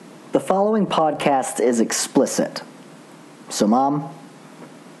The following podcast is explicit. So, Mom,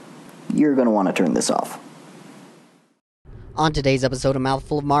 you're going to want to turn this off. On today's episode of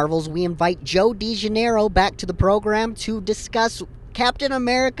Mouthful of Marvels, we invite Joe DeGennaro back to the program to discuss Captain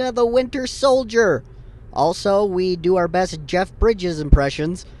America the Winter Soldier. Also, we do our best Jeff Bridges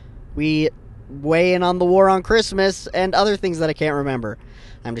impressions. We weigh in on the war on Christmas and other things that I can't remember.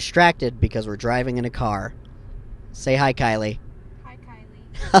 I'm distracted because we're driving in a car. Say hi, Kylie. Hi, Kylie.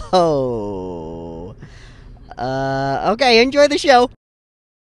 Oh. Okay, enjoy the show.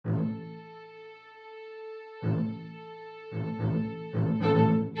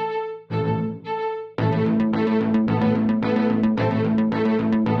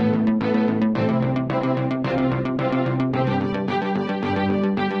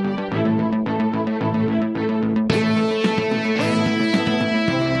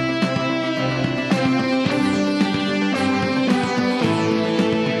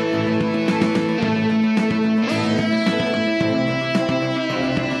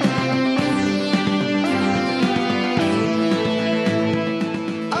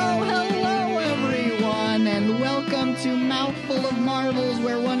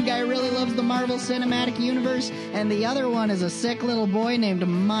 Cinematic universe, and the other one is a sick little boy named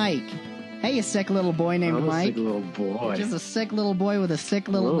Mike. Hey, you sick little boy named Mike. Sick little boy. Just a sick little boy with a sick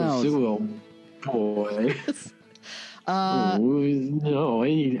little nose. Sick little boy. No, I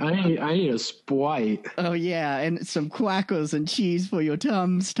need a Sprite. Oh yeah, and some quackos and cheese for your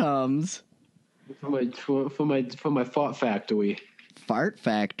tums. For my fart factory. Fart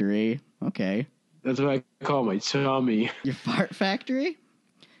factory. Okay. That's what I call my tummy. Your fart factory?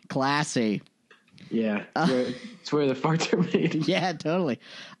 Classy. Yeah, it's where the farts are made. Yeah, totally.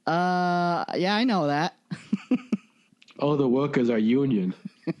 Yeah, I know that. All the workers are union.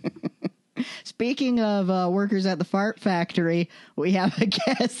 Speaking of workers at the fart factory, we have a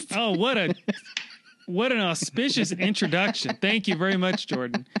guest. Oh, what an auspicious introduction. Thank you very much,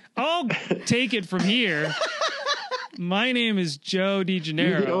 Jordan. I'll take it from here. My name is Joe DeGennaro.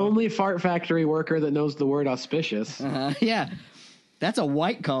 You're the only fart factory worker that knows the word auspicious. Yeah. That's a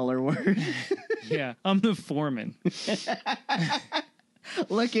white-collar word. Yeah, I'm the foreman.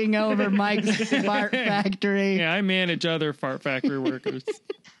 Looking over Mike's fart factory. Yeah, I manage other fart factory workers.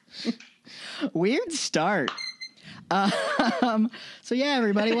 Weird start. So yeah,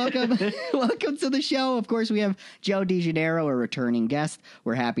 everybody, welcome to the show. Of course, we have Joe DeGennaro, a returning guest.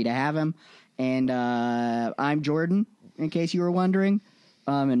 We're happy to have him. And I'm Jordan, in case you were wondering.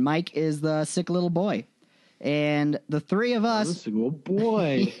 And Mike is the sick little boy. And the three of us, sick little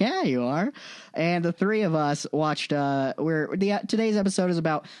boy. Yeah, you are. And the three of us watched. Today's episode is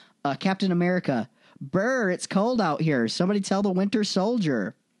about Captain America. Brr, it's cold out here. Somebody tell the Winter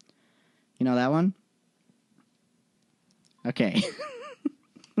Soldier. You know that one? Okay.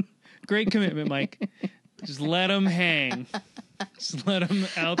 Great commitment, Mike. Just let him hang. Just let him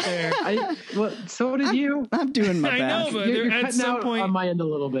out there. So did you? I'm doing my best. I know, but You're at cutting some out point on my end a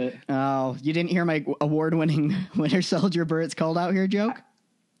little bit. Oh, you didn't hear my award-winning Winter Soldier Brr, it's cold out here joke?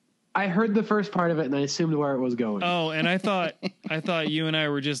 I heard the first part of it and I assumed where it was going. Oh, and I thought you and I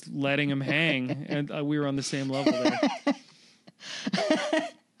were just letting him hang, and we were on the same level there.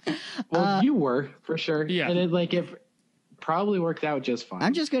 Well, you were for sure. Yeah, and it probably worked out just fine.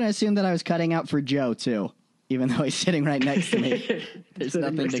 I'm just going to assume that I was cutting out for Joe too, even though he's sitting right next to me. There's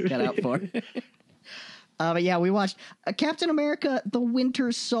nothing to cut out for. But yeah, we watched Captain America: The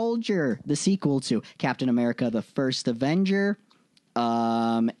Winter Soldier, the sequel to Captain America: The First Avenger,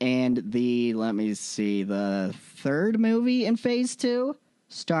 and the third movie in Phase 2,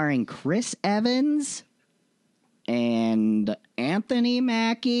 starring Chris Evans and Anthony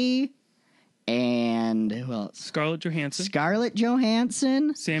Mackie. And who else? Scarlett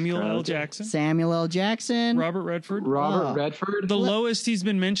Johansson. Samuel L. Jackson. Robert Redford. The lowest he's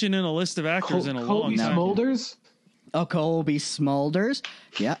been mentioned in a list of actors in a long time. Smulders? Oh, Colby Smulders.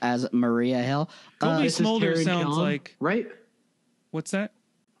 Yeah, as Maria Hill. Colby Smulders sounds Killam, like... Right? What's that?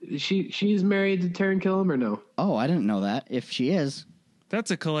 She's married to Taron Killam or no? Oh, I didn't know that. If she is.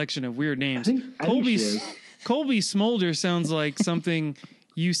 That's a collection of weird names. I think she is. Colby Smulders sounds like something...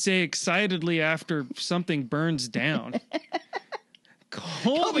 you say excitedly after something burns down.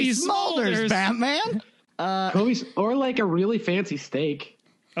 Colby Smulders, Batman. Or like a really fancy steak.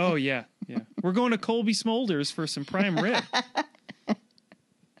 Oh yeah. We're going to Colby Smulders for some prime rib.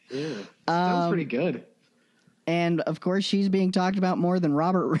 Yeah, sounds pretty good. And of course, she's being talked about more than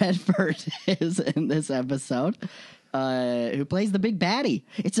Robert Redford is in this episode, who plays the big baddie.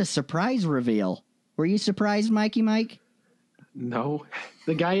 It's a surprise reveal. Were you surprised, Mikey Mike? No,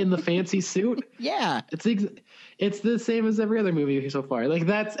 the guy in the fancy suit. Yeah. It's the same as every other movie so far. Like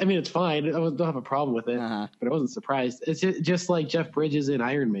it's fine. I don't have a problem with it, but I wasn't surprised. It's just like Jeff Bridges in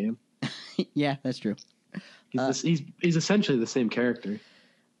Iron Man. Yeah, that's true. He's essentially the same character.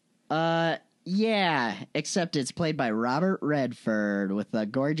 Yeah, except it's played by Robert Redford with a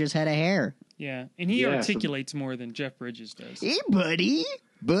gorgeous head of hair. Yeah, and he articulates more than Jeff Bridges does. Hey, buddy.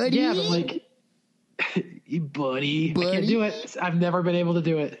 Yeah, but like, buddy, I can't do it. I've never been able to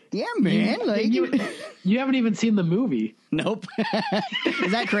do it. Yeah, man. You haven't even seen the movie. Nope.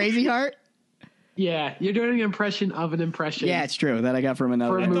 Is that Crazy Heart? Yeah, you're doing an impression of an impression. Yeah, it's true. That I got from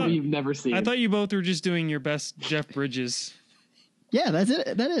another for a movie you've never seen. I thought you both were just doing your best Jeff Bridges. Yeah, that's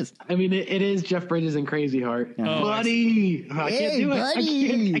it. That is. I mean, it is Jeff Bridges and Crazy Heart. Yeah. Oh, buddy, I can't do it.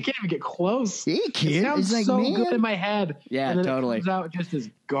 Buddy. I can't even get close. Hey, kid. It sounds It's like, so man. good in my head. Yeah, and then totally. It comes out just as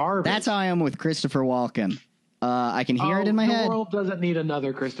garbage. That's how I am with Christopher Walken. I can hear it in my the head. The world doesn't need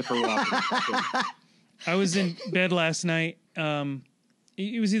another Christopher Walken. I was in bed last night.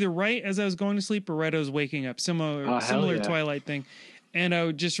 It was either right as I was going to sleep or right as I was waking up. Similar yeah. Twilight thing. And I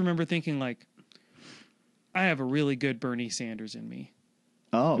would just remember thinking, like, I have a really good Bernie Sanders in me.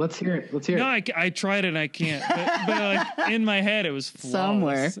 Oh, Let's hear it. No, I tried it and I can't. But like in my head, it was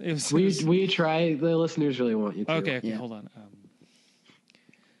flawless. Somewhere. It was, we try. The listeners really want you to. Okay, Yeah. hold on.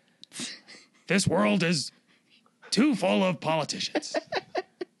 This world is too full of politicians.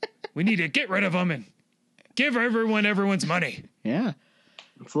 We need to get rid of them and give everyone's money. yeah.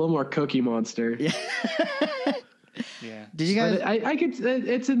 It's a little more Cookie Monster. Yeah. Yeah, Did you guys? But I could.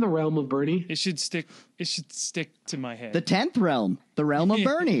 It's in the realm of Bernie. it should stick to my head. The 10th realm, the realm of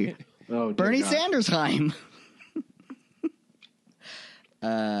Bernie, Oh, dear Bernie God. Sandersheim.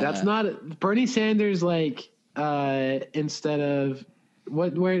 That's not Bernie Sanders. Like instead of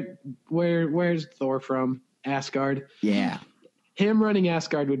where's Thor from? Asgard. Yeah. Him running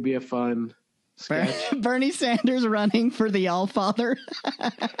Asgard would be a fun sketch. Bernie Sanders running for the Allfather.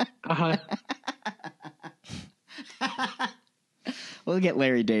 Uh-huh. We'll get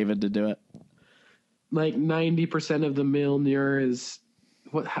Larry David to do it. Like 90% of the Mjolnir is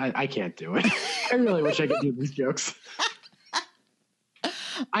what I can't do it. I really wish I could do these jokes.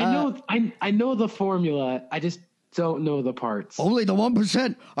 I know the formula. I just don't know the parts. Only the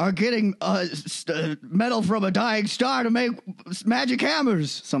 1% are getting metal from a dying star to make magic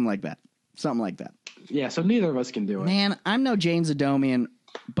hammers. Something like that. Yeah, so neither of us can do it. Man, I'm no James Adomian,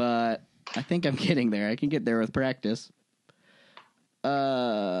 but I think I'm getting there. I can get there with practice. Hey,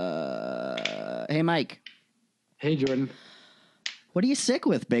 Mike. Hey, Jordan. What are you sick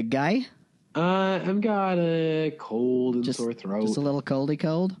with, big guy? I've got a cold and Just sore throat. Just a little coldy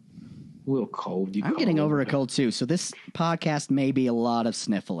cold? A little cold. I'm getting over a cold, too, so this podcast may be a lot of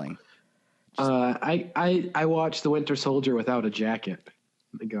sniffling. I watched The Winter Soldier without a jacket.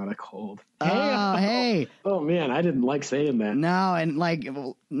 I got a cold. Oh, hey. Oh, man, I didn't like saying that. No, and like,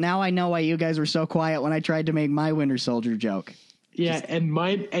 now I know why you guys were so quiet when I tried to make my Winter Soldier joke. Yeah,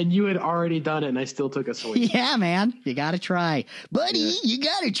 and you had already done it, and I still took a swing. Yeah, man. You gotta try. Buddy, you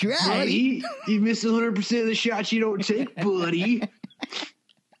gotta try. Buddy, you miss 100% of the shots you don't take, buddy.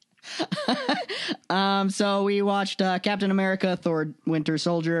 So we watched Captain America, Thor, Winter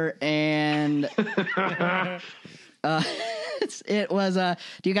Soldier, and it was.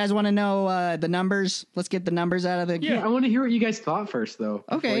 Do you guys want to know the numbers? Let's get the numbers out of the. Yeah, I want to hear what you guys thought first, though.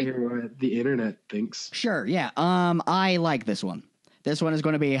 Okay. Before I hear what the internet thinks. Sure. Yeah. I like this one. This one is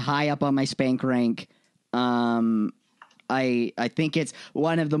going to be high up on my spank rank. I think it's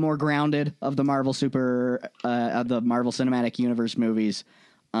one of the more grounded of the Marvel of the Marvel Cinematic Universe movies.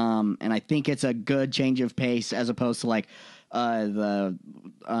 And I think it's a good change of pace as opposed to like the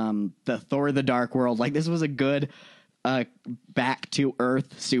Thor: The Dark World. Like this was a good back to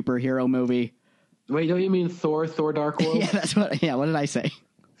Earth superhero movie. Wait, don't you mean Thor Dark World? Yeah, that's what. Yeah, what did I say?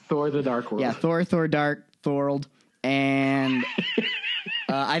 Thor: The Dark World. Yeah, Thor Dark World, and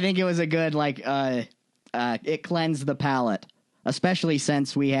I think it was a good it cleansed the palate. Especially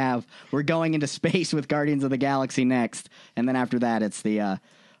since we're going into space with Guardians of the Galaxy next, and then after that it's the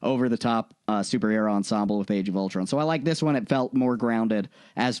over the top superhero ensemble with Age of Ultron. So I like this one. It felt more grounded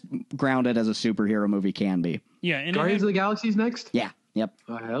as a superhero movie can be. Yeah, and Guardians of the Galaxy's next? Yeah. Yep.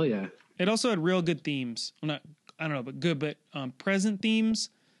 Oh, hell yeah. it also had real good themes. Well, I don't know, but good, but present themes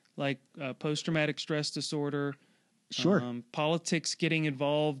like post-traumatic stress disorder. Sure. Politics getting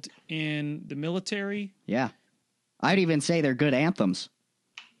involved in the military. Yeah. I'd even say they're good anthems.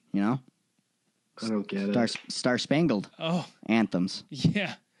 You know? I don't get it. Star Spangled anthems.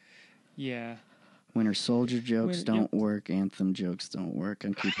 Yeah. Yeah. Winter Soldier jokes don't work. Anthem jokes don't work.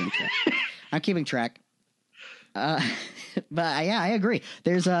 I'm keeping track. But yeah, I agree.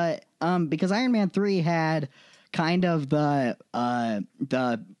 There's because Iron Man 3 had kind of the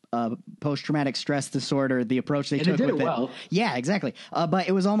post-traumatic stress disorder, the approach they And took it did with it well. Yeah, exactly. But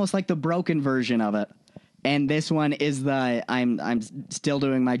it was almost like the broken version of it. And this one is the I'm still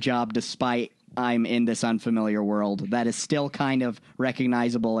doing my job despite I'm in this unfamiliar world that is still kind of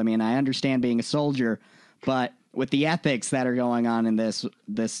recognizable. I mean, I understand being a soldier, but with the ethics that are going on in this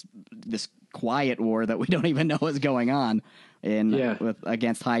quiet war that we don't even know is going on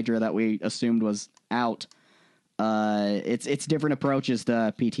against Hydra that we assumed was out. It's different approaches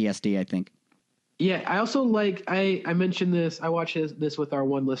to PTSD, I think. Yeah, I also like I mentioned this. I watched this with our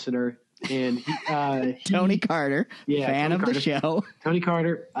one listener, and Tony Carter, fan of the show. Tony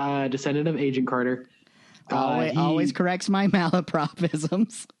Carter, descendant of Agent Carter, always corrects my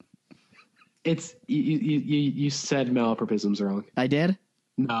malapropisms. It's you said malapropisms wrong. I did.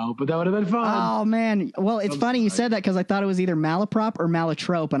 No, but that would have been fun. Oh man! Well, it's funny you said that because I thought it was either malaprop or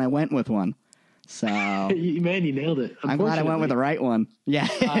malatrope, and I went with one. So man, you nailed it. I'm glad I went with the right one. Yeah,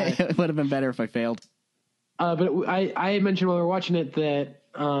 it would have been better if I failed. But I mentioned while we were watching it that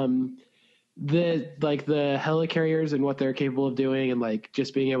the helicarriers and what they're capable of doing, and like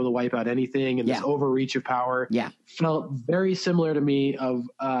just being able to wipe out anything, and this overreach of power, felt very similar to me of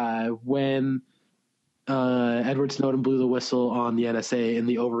when Edward Snowden blew the whistle on the NSA and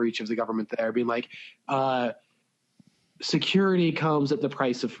the overreach of the government there, being like, security comes at the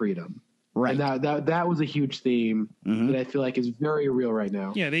price of freedom. Right. And that was a huge theme that I feel like is very real right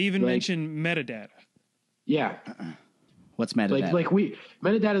now. Yeah, they even mentioned metadata. Yeah. What's metadata?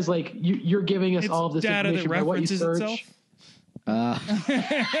 Metadata is like you're giving us all of this data information that by what you references itself.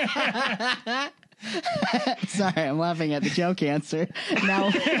 Sorry, I'm laughing at the joke answer.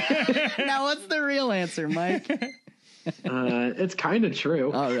 Now what's the real answer, Mike? It's kind of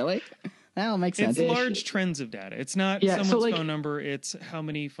true. Oh, really? That'll make sense. It's large trends of data. It's not someone's phone number. It's how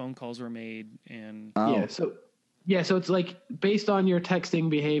many phone calls were made. And so it's like based on your texting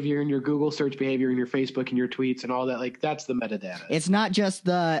behavior and your Google search behavior and your Facebook and your tweets and all that. Like that's the metadata. It's not just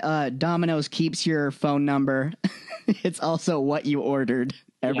the Domino's keeps your phone number. It's also what you ordered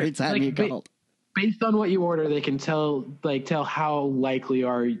every time you called. Based on what you order, they can tell how likely you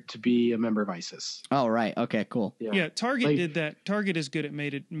are to be a member of ISIS. Oh, right. Okay, cool. Yeah, Target did that. Target is good at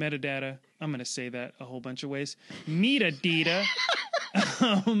metadata. I'm going to say that a whole bunch of ways. Metadata.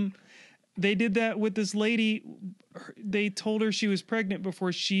 They did that with this lady. They told her she was pregnant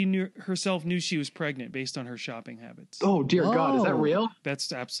before she knew she was pregnant based on her shopping habits. Oh, dear God. Is that real?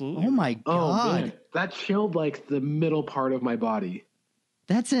 That's absolutely Oh, my God. Man. That chilled like the middle part of my body.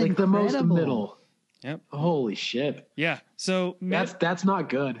 That's incredible. Like the most middle. Yep. Holy shit. Yeah. So that's not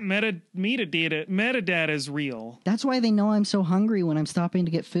good. Metadata is real. That's why they know I'm so hungry when I'm stopping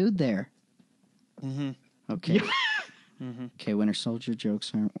to get food there. Mm-hmm. Okay. Mm-hmm. Okay. Winter Soldier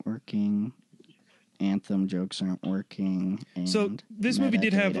jokes aren't working. Anthem jokes aren't working. And so this movie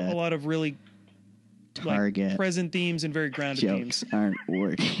did have a lot of really Target present themes and very grounded jokes themes. Aren't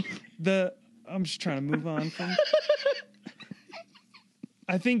working. I'm just trying to move on from.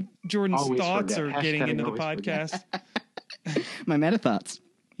 I think Jordan's thoughts are getting into the podcast. My meta thoughts.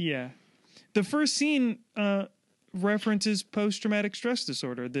 Yeah. The first scene references post-traumatic stress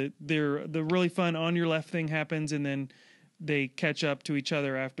disorder. The really fun on your left thing happens, and then they catch up to each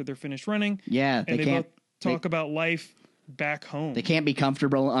other after they're finished running. Yeah. And they both talk about life back home. They can't be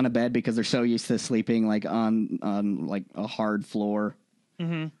comfortable on a bed because they're so used to sleeping like on like a hard floor.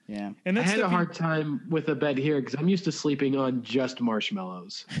 Mm-hmm. Yeah, and I had a hard time with a bed here because I'm used to sleeping on just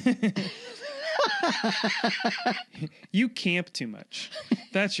marshmallows. You camp too much.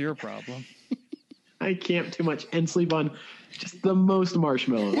 That's your problem. I camp too much and sleep on just the most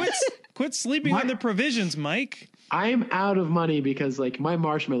marshmallows. Quit sleeping on the provisions, Mike. I'm out of money because like my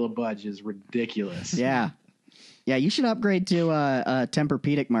marshmallow budget is ridiculous. Yeah, you should upgrade to a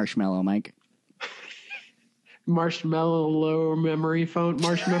Tempur-Pedic marshmallow, Mike. Marshmallow memory foam.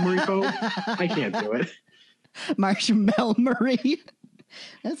 I can't do it. Marshmallow Marie.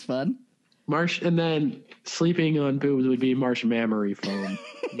 That's fun. And then sleeping on boobs would be marshmallow foam.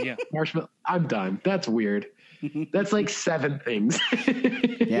 Yeah. I'm done. That's weird. That's like 7 things.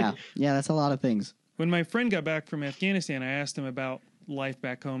 Yeah, that's a lot of things. When my friend got back from Afghanistan, I asked him about life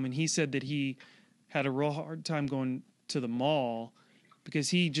back home, and he said that he had a real hard time going to the mall because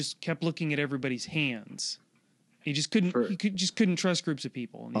he just kept looking at everybody's hands. He just couldn't trust groups of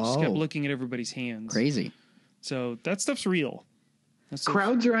people, and he just kept looking at everybody's hands. Crazy. So that stuff's real.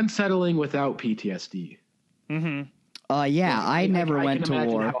 Crowds are unsettling without PTSD. Mm-hmm. Yeah, I never went to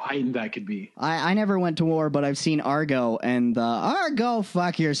war. How heightened that could be. I never went to war, but I've seen Argo, and Argo,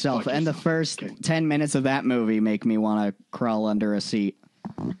 fuck yourself. And the first 10 minutes of that movie make me want to crawl under a seat.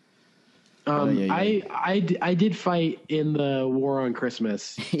 I did fight in the war on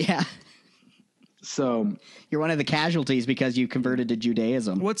Christmas. Yeah. So you're one of the casualties because you converted to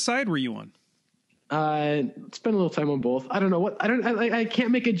Judaism. What side were you on? Spend a little time on both. I don't know what I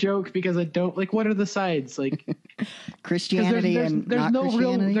can't make a joke because I don't like. What are the sides like? Christianity and not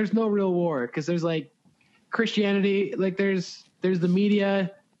Christianity? There's no real war because there's like Christianity. Like there's the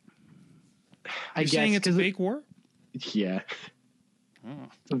media. You're saying it's a fake war? Yeah. Oh.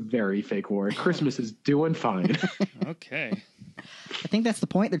 It's a very fake war. Christmas is doing fine. Okay. I think that's the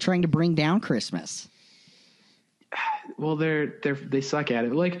point. They're trying to bring down Christmas. Well, they suck at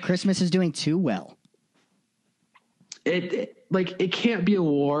it. Like Christmas is doing too well. It can't be a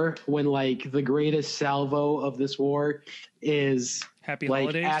war when like the greatest salvo of this war is happy like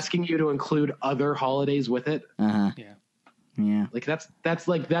holidays, asking you to include other holidays with it. Yeah. Like that's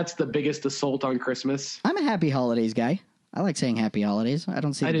the biggest assault on Christmas. I'm a happy holidays guy. I like saying happy holidays. I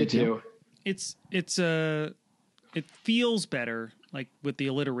don't see. I do too. It feels better like with the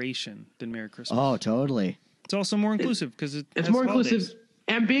alliteration than Merry Christmas. Oh, totally. It's also more inclusive because it's more holidays. Inclusive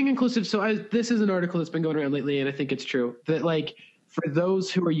and being inclusive. So this is an article that's been going around lately, and I think it's true that like for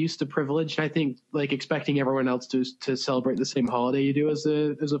those who are used to privilege, I think like expecting everyone else to celebrate the same holiday you do is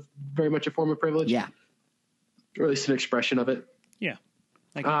a very much a form of privilege. Yeah, or at least an expression of it. Yeah.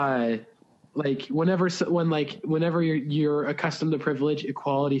 Like whenever you're accustomed to privilege,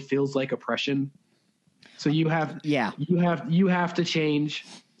 equality feels like oppression. So you have to change.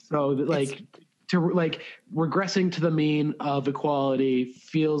 So like regressing to the mean of equality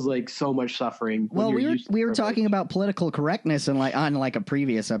feels like so much suffering. Well, we were talking about political correctness and like on like a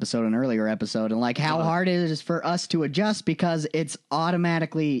previous episode, an earlier episode, and like how hard it is for us to adjust because it's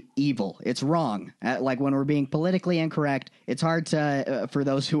automatically evil. It's wrong. Like when we're being politically incorrect, it's hard to for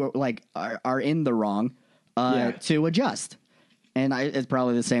those who are like are in the wrong to adjust. And it's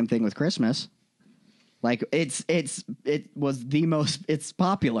probably the same thing with Christmas. Like it's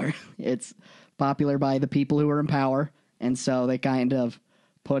popular. It's popular by the people who are in power, and so they kind of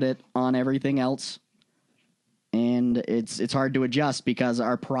put it on everything else. And it's hard to adjust because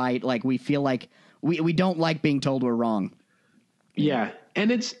our pride, like we feel like we don't like being told we're wrong. Yeah,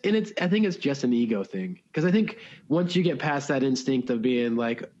 and it's I think it's just an ego thing because I think once you get past that instinct of being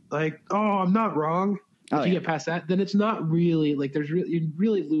like oh I'm not wrong, if you get past that, then it's not really like you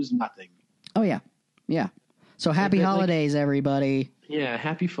really lose nothing. Oh yeah. Yeah. So happy holidays, everybody. Yeah,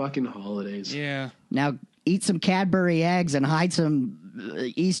 happy fucking holidays. Yeah. Now eat some Cadbury eggs and hide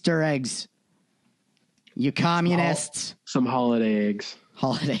some Easter eggs. You communists. Some holiday eggs.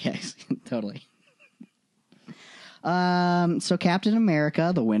 Holiday eggs. Totally. So Captain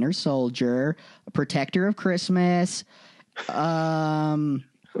America, the Winter Soldier, a protector of Christmas. That's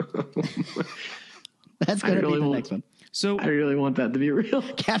going to be the next one. So I really want that to be real.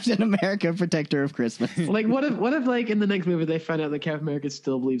 Captain America, protector of Christmas. Like, what if like in the next movie they find out that Captain America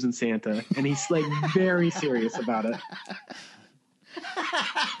still believes in Santa and he's like very serious about it?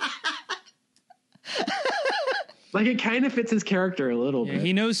 Like it kind of fits his character a little bit.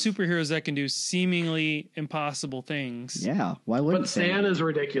 He knows superheroes that can do seemingly impossible things. Yeah, why wouldn't? But Santa's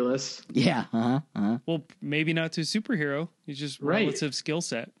ridiculous. Yeah. Well, maybe not to a superhero. He's just relative skill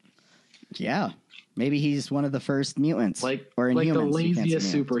set. Yeah. Maybe he's one of the first mutants, or the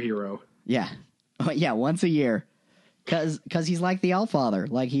laziest superhero. Yeah, yeah, once a year, because he's like the Allfather.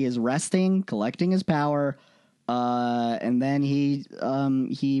 Like he is resting, collecting his power, and then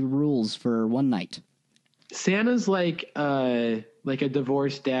he rules for one night. Santa's like a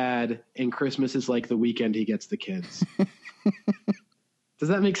divorced dad, and Christmas is like the weekend he gets the kids. Does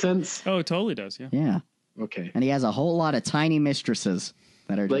that make sense? Oh, it totally does. Yeah. Yeah. Okay. And he has a whole lot of tiny mistresses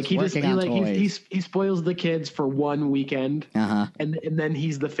that are like he spoils the kids for one weekend, and then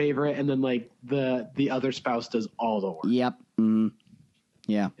he's the favorite, and then like the other spouse does all the work. Yep.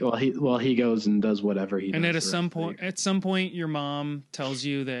 Yeah. Well, he goes and does whatever he. And does at some point, your mom tells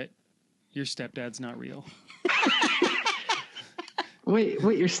you that your stepdad's not real. Wait,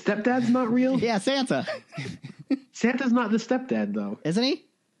 your stepdad's not real? Yeah, Santa. Santa's not the stepdad though, isn't he?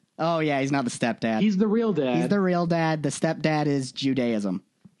 Oh, yeah, he's not the stepdad. He's the real dad. He's the real dad. The stepdad is Judaism.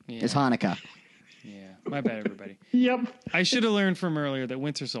 Yeah. It's Hanukkah. Yeah. My bad, everybody. Yep. I should have learned from earlier that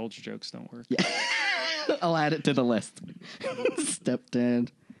Winter Soldier jokes don't work. Yeah. I'll add it to the list. Stepdad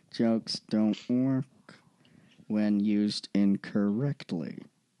jokes don't work when used incorrectly.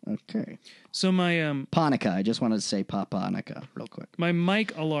 Okay. So my... Hanukkah. I just wanted to say Papa Hanukkah real quick. My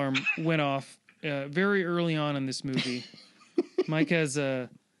mic alarm went off very early on in this movie, Mike has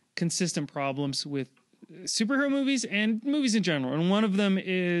consistent problems with superhero movies and movies in general. And one of them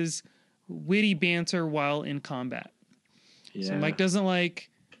is witty banter while in combat. Yeah. So Mike doesn't like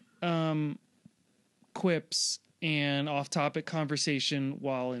quips and off-topic conversation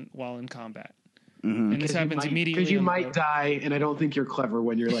while in combat. Mm-hmm. And this happens immediately. Because you might die, and I don't think you're clever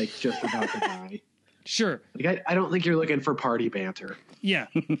when you're like just about to die. Sure. Like I don't think you're looking for party banter. Yeah.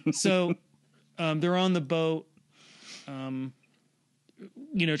 So they're on the boat, trying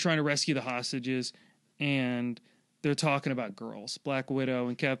to rescue the hostages, and they're talking about girls. Black Widow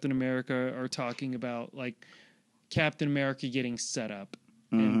and Captain America are talking about like Captain America getting set up.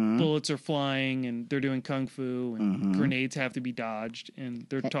 And bullets are flying, and they're doing kung fu, and grenades have to be dodged, and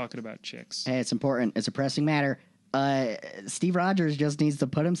they're talking about chicks. Hey, it's important. It's a pressing matter. Steve Rogers just needs to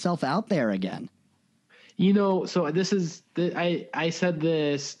put himself out there again. So this is I said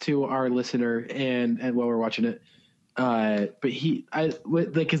this to our listener and while we're watching it, but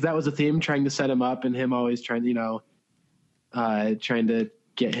because that was a theme, trying to set him up, and him always trying to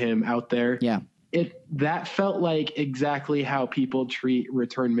get him out there. Yeah. That felt like exactly how people treat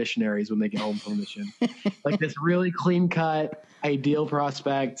return missionaries when they get home from a mission. Like this really clean cut, ideal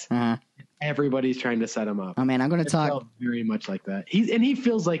prospect. Uh-huh. Everybody's trying to set him up. Oh man, I'm going to talk very much like that. He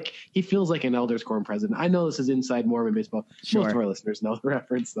feels like an Elder Scrum president. I know this is inside Mormon baseball. Sure. Most of our listeners know the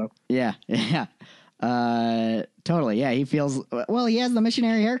reference though. Yeah. Totally. Yeah, he feels well. He has the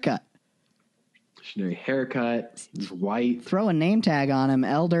missionary haircut. Missionary haircut. He's white. Throw a name tag on him,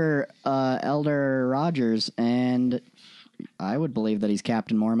 Elder Rogers, and I would believe that he's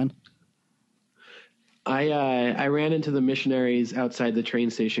Captain Mormon. I ran into the missionaries outside the train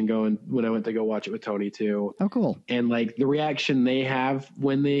station when I went to go watch it with Tony too. Oh, cool. And like the reaction they have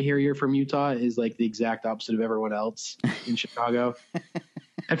when they hear you're from Utah is like the exact opposite of everyone else in Chicago.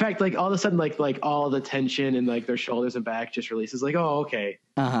 In fact, like all of a sudden, like all the tension and like their shoulders and back just releases. Like, oh, okay.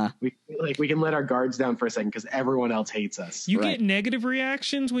 We can let our guards down for a second because everyone else hates us. You get negative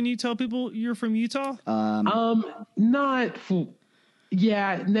reactions when you tell people you're from Utah? Not.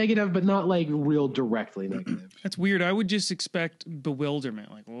 Yeah, negative, but not like real directly negative. That's weird. I would just expect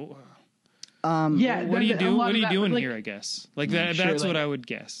bewilderment. Like, whoa. Yeah. What are you doing? What are you doing here? I guess like that. Sure, that's what I would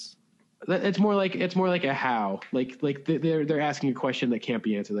guess. It's more like a how. Like they're asking a question that can't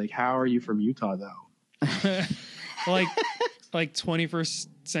be answered. Like, how are you from Utah though? like 21st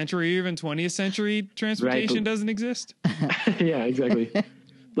century, even 20th century transportation doesn't exist. Yeah, exactly.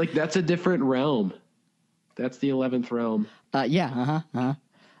 Like that's a different realm. That's the 11th realm.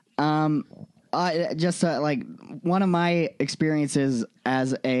 Just like one of my experiences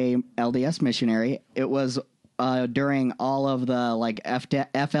as a LDS missionary, it was during all of the like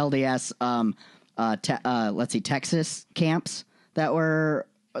FLDS Texas camps that were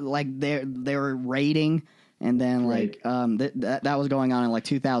like they were raiding. And then, that was going on in,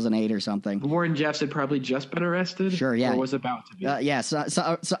 2008 or something. Warren Jeffs had probably just been arrested? Sure, yeah. Or was about to be?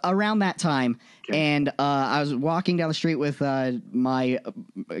 So around that time. Okay. And I was walking down the street with my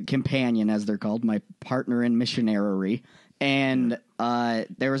companion, as they're called, my partner in missionary. And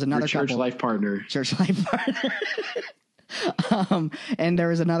there was another church life partner. Church life partner. And there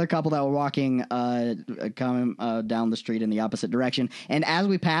was another couple that were walking, coming down the street in the opposite direction. And as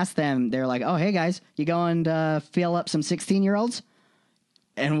we passed them, they're like, "Oh, hey guys, you going to fill up some 16-year-olds?"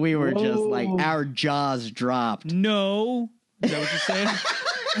 And we were just like, our jaws dropped. No, is that what you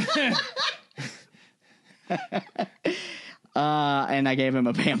said? And I gave him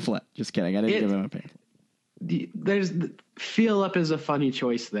a pamphlet. Just kidding, I didn't give him a pamphlet. Fill up is a funny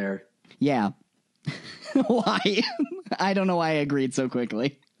choice there. Yeah. Why? I don't know why I agreed so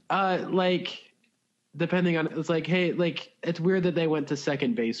quickly. Depending on, it's like, hey, like, it's weird that they went to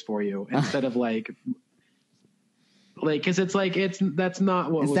second base for you instead of because it's like, that's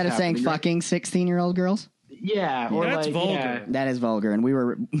not what instead of saying fucking 16-year-old girls. Yeah. Or that's vulgar. Yeah. That is vulgar. And we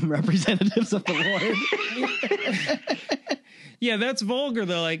were representatives of the Lord. Yeah. That's vulgar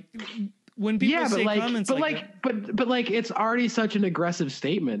though. Like, when people say comments but it's already such an aggressive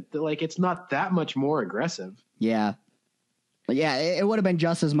statement that like it's not that much more aggressive. Yeah. Yeah, it would have been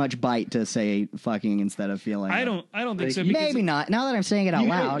just as much bite to say fucking instead of feeling. I don't think so. Maybe not. Now that I'm saying it out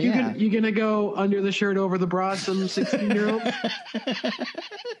loud, you gonna go under the shirt over the bra, some 16-year-old?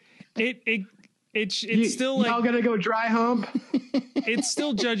 It's still like y'all gonna go dry hump. It's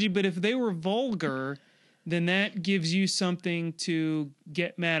still judgy, but if they were vulgar, then that gives you something to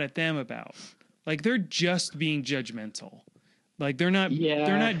get mad at them about. Like they're just being judgmental. Like they're not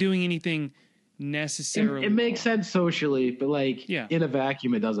doing anything necessarily. It makes sense socially, but in a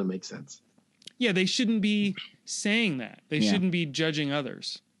vacuum, it doesn't make sense. Yeah, they shouldn't be saying that. They shouldn't be judging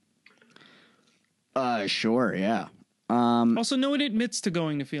others. Sure, yeah. Also, no one admits to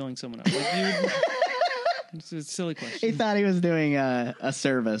going to feeling someone up. It's a silly question. He thought he was doing a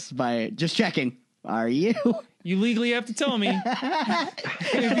service by just checking. Are you? You legally have to tell me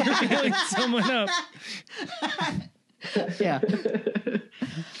if you're feeling someone up. Yeah.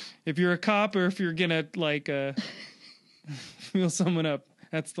 If you're a cop or if you're gonna feel someone up,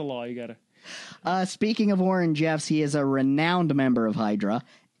 that's the law. You gotta. Speaking of Warren Jeffs, he is a renowned member of Hydra,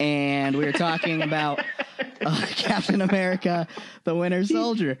 and we were talking about Captain America: The Winter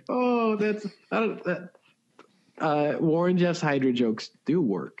Soldier. Warren Jeffs Hydra jokes do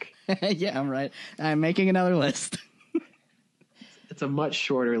work. Yeah, I'm right. I'm making another list. It's a much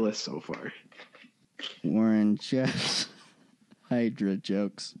shorter list so far. Warren Jeffs Hydra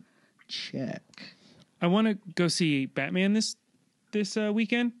jokes. Check. I want to go see Batman this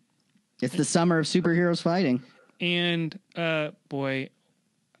weekend. It's the summer of superheroes fighting. And boy,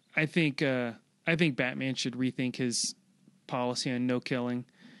 I think Batman should rethink his policy on no killing,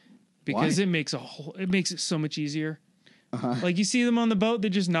 because Why? it makes it so much easier. Uh-huh. Like, you see them on the boat, they're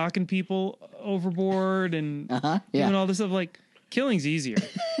just knocking people overboard and doing all this stuff. Like, killing's easier.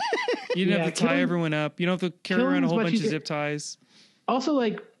 You don't have to tie everyone up. You don't have to carry around a whole bunch of zip ties. Also,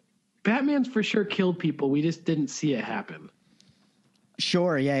 like, Batman's for sure killed people. We just didn't see it happen.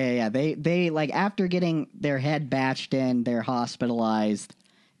 Sure, yeah. They like, after getting their head bashed in, they're hospitalized,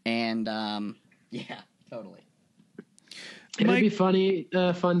 and yeah, totally. It'd be funny,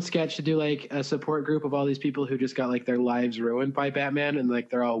 fun sketch to do, like a support group of all these people who just got like their lives ruined by Batman, and like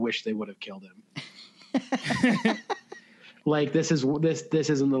they're all wish they would have killed him. Like, this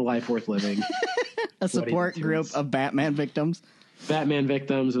isn't the life worth living. A support group of Batman victims. Batman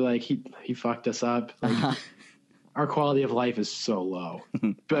victims are like, he fucked us up. Like, our quality of life is so low,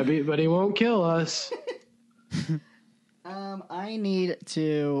 but he won't kill us. I need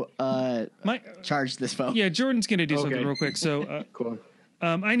to charge this phone. Yeah, Jordan's gonna do something real quick. So Cool.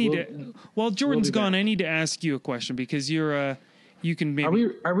 I need to. While Jordan's gone, I need to ask you a question, because you're you can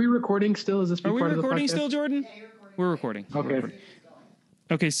maybe. Are we recording still? Is this Are we part recording of the podcast? still, Jordan? We're recording. Okay.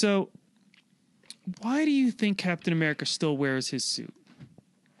 Okay, so why do you think Captain America still wears his suit?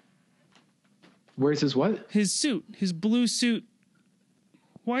 Where's his what? His suit, his blue suit.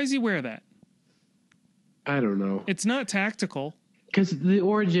 Why does he wear that? I don't know. It's not tactical. Because the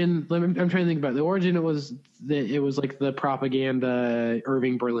origin, I'm trying to think about it. The origin. It was like the propaganda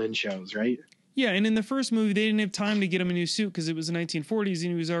Irving Berlin shows, right? Yeah, and in the first movie, they didn't have time to get him a new suit because it was the 1940s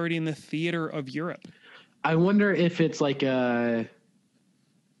and he was already in the theater of Europe. I wonder if it's like an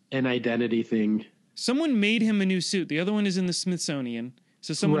identity thing. Someone made him a new suit. The other one is in the Smithsonian.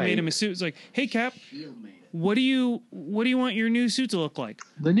 So someone made him a suit. It's like, hey, Cap, what do you want your new suit to look like?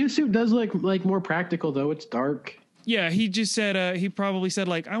 The new suit does look like more practical, though. It's dark. Yeah, he just said, he probably said,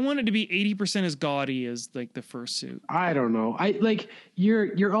 like, I want it to be 80% as gaudy as, like, the first suit. I don't know.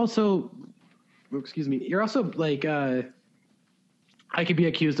 You're also, excuse me, you're also, like, I could be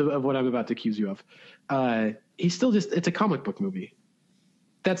accused of what I'm about to accuse you of. He's still it's a comic book movie.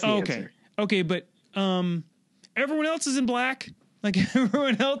 That's the answer. Okay, but everyone else is in black. Like,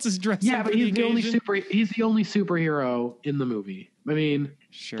 everyone else is dressed. Yeah, but he's the only superhero in the movie. I mean,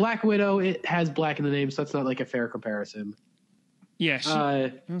 sure. Black Widow, it has black in the name, so that's not like a fair comparison. Yeah.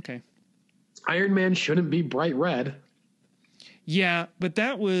 Okay. Iron Man shouldn't be bright red. Yeah, but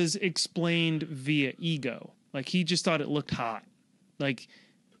that was explained via ego. Like, he just thought it looked hot. Like,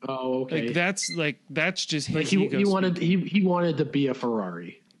 oh, okay. Like that's just his like ego. He wanted to be a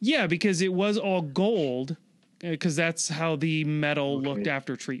Ferrari. Yeah, because it was all gold, because that's how the metal looked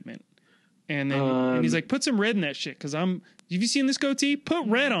after treatment. And then and he's like, put some red in that shit, because have you seen this goatee? Put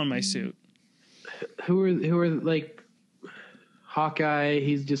red on my suit. Who are like Hawkeye?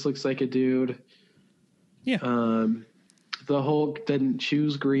 He just looks like a dude. Yeah. The Hulk didn't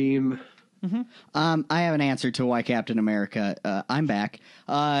choose green. Mm-hmm. I have an answer to why Captain America. I'm back.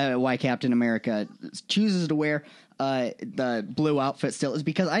 Why Captain America chooses to wear the blue outfit still is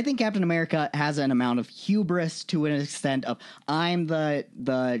because I think Captain America has an amount of hubris to an extent of, I'm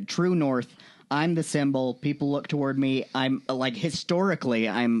the true North. I'm the symbol. People look toward me. I'm like, historically,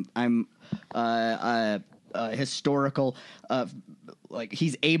 I'm historical. Like,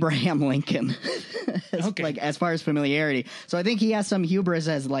 he's Abraham Lincoln. Okay. Like, as far as familiarity. So I think he has some hubris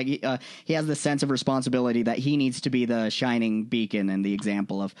as, like, he has the sense of responsibility that he needs to be the shining beacon and the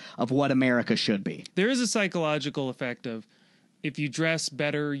example of what America should be. There is a psychological effect of, if you dress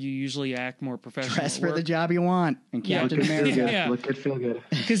better, you usually act more professional. Dress for the job you want. And Captain America. Yeah. Look good, feel good.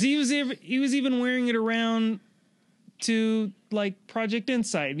 Because he was even wearing it around to, like, Project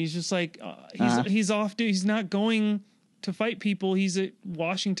Insight, and he's just like, he's off. He's not going to fight people. He's at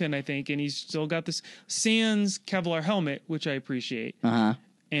Washington, I think, and he's still got this sans Kevlar helmet, which I appreciate.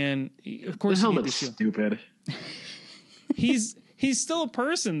 And of course, the helmet's stupid. He's still a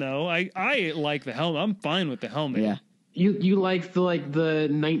person, though. I like the helmet. I'm fine with the helmet. Yeah. You like the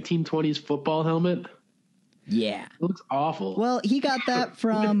 1920s football helmet? Yeah. It looks awful. Well, he got that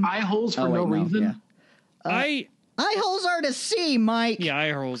from eye holes for no reason. Yeah. Eye holes are to see, Mike. Yeah,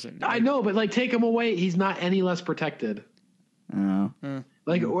 eye holes. I know, but take him away, he's not any less protected. Oh.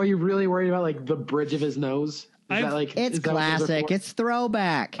 Are you really worried about the bridge of his nose? It's classic. It's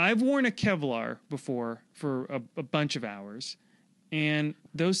throwback. I've worn a Kevlar before for a bunch of hours, and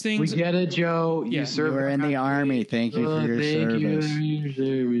those things. We get it, Joe. Yeah. You were in the Army. Thank you for your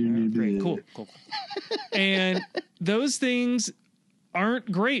service. Great. Cool. And those things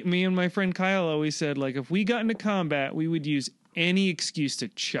aren't great. Me and my friend Kyle always said, if we got into combat, we would use any excuse to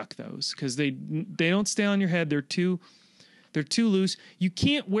chuck those because they don't stay on your head. They're too loose. You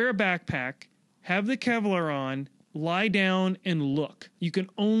can't wear a backpack, have the Kevlar on, lie down, and look. You can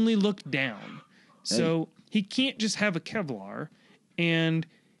only look down. So he can't just have a Kevlar, and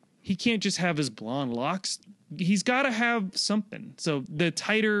he can't just have his blonde locks. He's got to have something. So the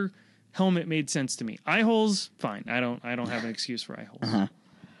tighter helmet made sense to me. Eye holes, fine. I don't have an excuse for eye holes.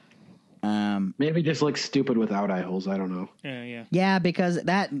 Maybe just look stupid without eye holes. I don't know. Yeah. Yeah, because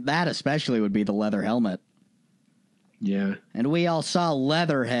that especially would be the leather helmet. Yeah. And we all saw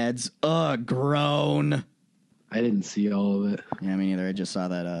Leatherheads. Groan. I didn't see all of it. Yeah, me neither. I just saw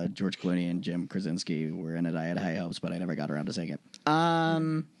that George Clooney and Jim Krasinski were in it. I had high hopes, but I never got around to seeing it.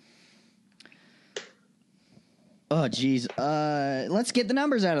 Oh, geez. Let's get the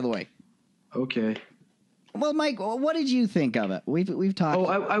numbers out of the way. Okay. Well, Mike, what did you think of it? We've talked. Oh,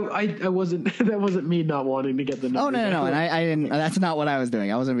 I wasn't. That wasn't me not wanting to get the numbers. Oh no, and I didn't. That's not what I was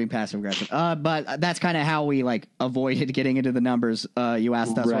doing. I wasn't being passive aggressive. But that's kind of how we avoided getting into the numbers. You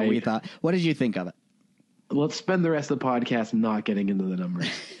asked us what we thought. What did you think of it? Let's spend the rest of the podcast not getting into the numbers.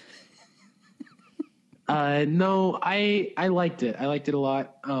 No, I liked it. I liked it a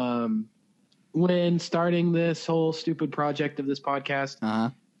lot. When starting this whole stupid project of this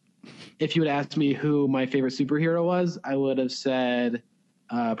podcast, if you had asked me who my favorite superhero was, I would have said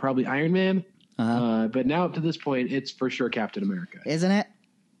probably Iron Man. But now up to this point, it's for sure Captain America. Isn't it?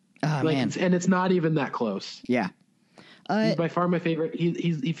 Oh, man. And it's not even that close. Yeah. He's by far my favorite.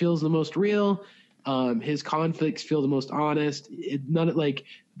 He feels the most real. His conflicts feel the most honest.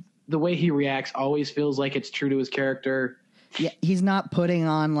 The way he reacts always feels like it's true to his character. Yeah, he's not putting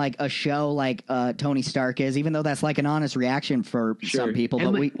on a show like Tony Stark is, even though that's an honest reaction for some people.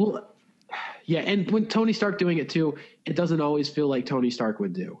 And and when Tony Stark doing it too, it doesn't always feel like Tony Stark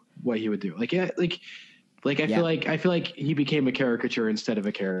would do what he would do. I feel like he became a caricature instead of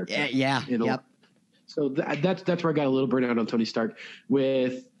a character. Yeah. Yep. So that's where I got a little burnout on Tony Stark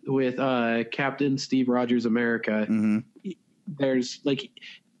with Captain Steve Rogers America. Mm-hmm. There's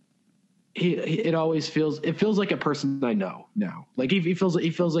it always feels like a person I know now. He feels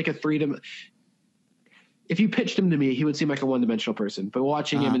like a three-dimensional. If you pitched him to me, he would seem like a one-dimensional person. But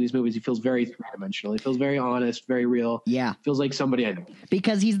watching him in these movies, he feels very three-dimensional. He feels very honest, very real. Yeah, feels like somebody I know.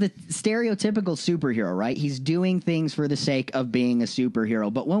 Because he's the stereotypical superhero, right? He's doing things for the sake of being a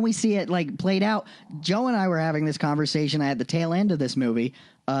superhero. But when we see it played out, Joe and I were having this conversation at the tail end of this movie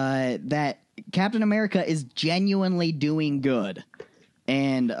that Captain America is genuinely doing good.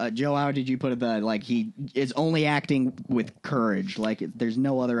 And Joe, how did you put it? He is only acting with courage. There's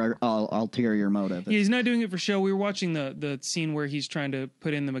no other ulterior motive. Yeah, he's not doing it for show. We were watching the scene where he's trying to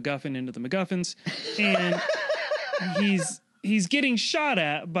put in the MacGuffin into the MacGuffins, and he's getting shot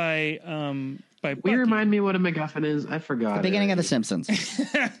at by Bucky. Will you remind me what a MacGuffin is? I forgot. The beginning of The Simpsons.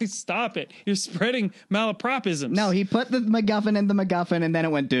 Stop it! You're spreading malapropisms. No, he put the MacGuffin in the MacGuffin, and then it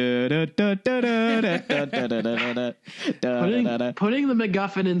went. Putting the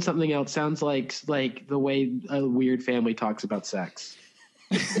MacGuffin in something else sounds like the way a weird family talks about sex.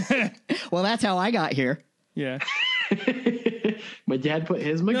 Well, that's how I got here. Yeah. My dad put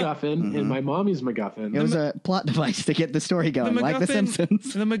his MacGuffin in my mommy's MacGuffin. It was a plot device to get the story going, like The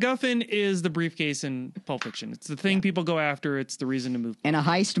Simpsons. The MacGuffin is the briefcase in Pulp Fiction. It's the thing people go after. It's the reason to move. In a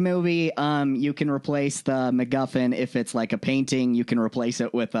heist movie, you can replace the MacGuffin if it's a painting. You can replace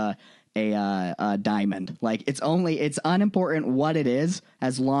it with a diamond. It's unimportant what it is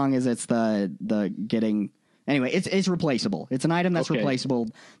as long as it's the getting. Anyway, it's replaceable. It's an item that's replaceable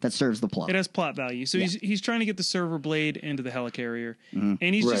that serves the plot. It has plot value. So he's trying to get the server blade into the helicarrier, and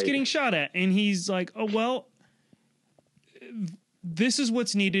he's just getting shot at. And he's like, oh, well, this is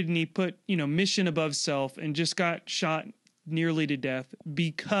what's needed. And he put, mission above self and just got shot nearly to death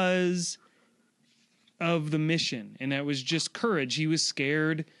because of the mission, and that was just courage. He was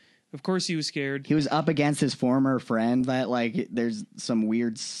scared. Of course he was scared. He was up against his former friend that, like, there's some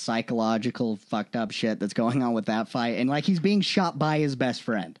weird psychological fucked up shit that's going on with that fight. And, like, he's being shot by his best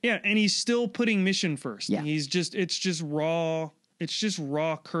friend. Yeah, and he's still putting mission first. Yeah. It's just raw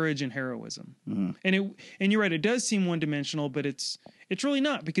courage and heroism. And you're right, it does seem one-dimensional, but it's really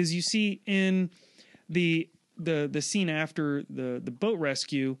not, because you see in the scene after the boat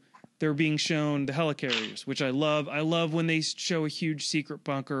rescue, they're being shown the helicarriers, which I love. I love when they show a huge secret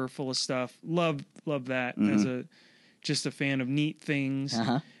bunker full of stuff. Love that as just a fan of neat things.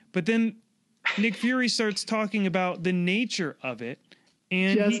 But then Nick Fury starts talking about the nature of it,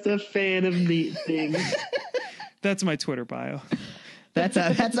 and a fan of neat things. That's my Twitter bio.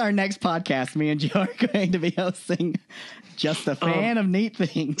 That's our next podcast. Me and Joe are going to be hosting Just a Fan of Neat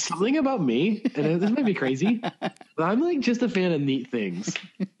Things. Something about me, and this might be crazy, but I'm like just a fan of neat things.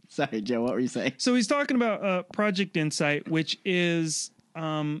 Sorry, Joe, what were you saying? So he's talking about Project Insight, which is,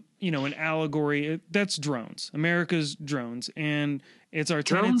 an allegory. That's drones, America's drones. And it's our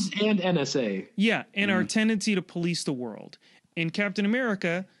drones and NSA. Yeah, and our tendency to police the world. And Captain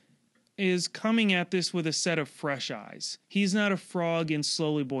America is coming at this with a set of fresh eyes. He's not a frog in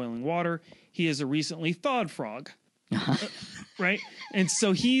slowly boiling water. He is a recently thawed frog. Right? And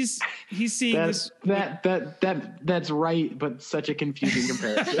so he's seeing that's right, but such a confusing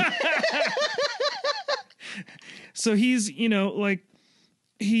comparison. So he's,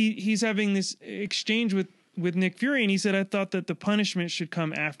 he's having this exchange with Nick Fury, and he said, I thought that the punishment should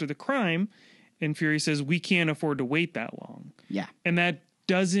come after the crime. And Fury says, we can't afford to wait that long. Yeah. And that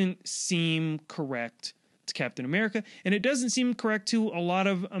doesn't seem correct to Captain America. And it doesn't seem correct to a lot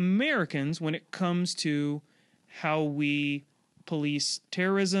of Americans when it comes to how we police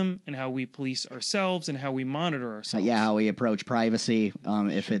terrorism and how we police ourselves and how we monitor ourselves. How we approach privacy,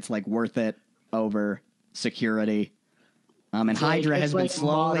 if it's like worth it over security. And Hydra has been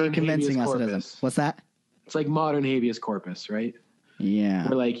slowly convincing us it isn't. What's that? It's like modern habeas corpus, right? Yeah.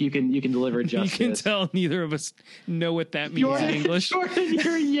 Where like you can deliver justice. You can tell neither of us know what that means in English. Jordan,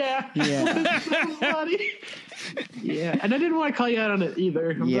 yeah. Yeah. And I didn't want to call you out on it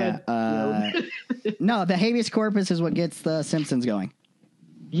either. No, the habeas corpus is what gets the Simpsons going.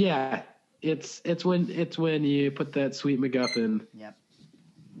 Yeah. It's when you put that sweet MacGuffin. Yep.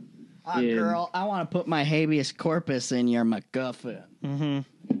 Girl, I want to put my habeas corpus in your MacGuffin.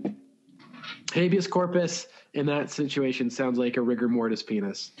 Mm-hmm. Habeas corpus in that situation sounds like a rigor mortis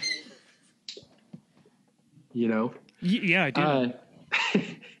penis. Yeah, I do.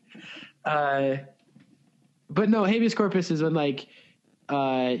 But no, habeas corpus is when like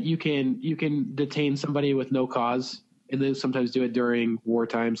you can detain somebody with no cause, and they sometimes do it during war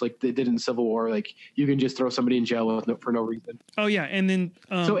times, like they did in Civil War. Like you can just throw somebody in jail for no reason. Oh yeah, and then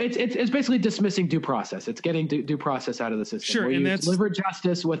so it's basically dismissing due process. It's getting due process out of the system. Sure, and that's deliver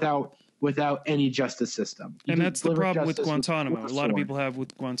justice without any justice system. And that's the problem with Guantanamo. A lot of people have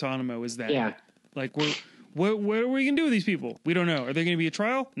with Guantanamo is that like what are we gonna do with these people? We don't know. Are there gonna be a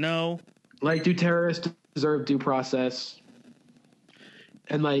trial? No. Like, do terrorists deserve due process?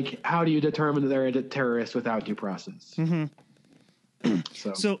 And like, how do you determine that they're a terrorist without due process? Mm-hmm.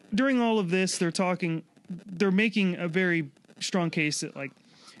 So during all of this, they're making a very strong case that like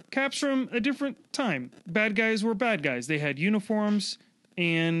Cap's from a different time. Bad guys were bad guys. They had uniforms,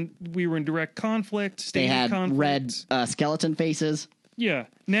 and we were in direct conflict. They had red skeleton faces. Yeah.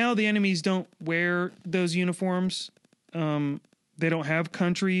 Now the enemies don't wear those uniforms. They don't have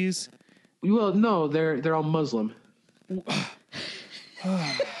countries. Well, no, they're all Muslim.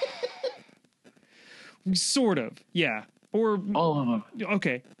 Sort of, yeah. Or all of them.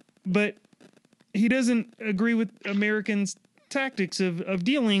 Okay. But he doesn't agree with Americans' tactics of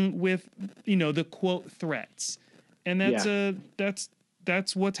dealing with, the quote threats. And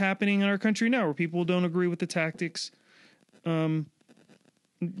that's what's happening in our country now, where people don't agree with the tactics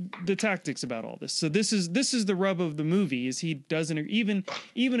about all this. So this is the rub of the movie, is he doesn't even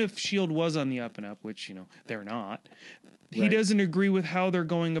if SHIELD was on the up and up, which they're not. He doesn't agree with how they're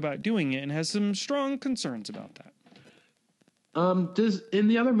going about doing it and has some strong concerns about that. Does in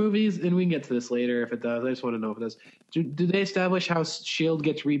the other movies, and we can get to this later if it does. I just want to know if it does. Do they establish how SHIELD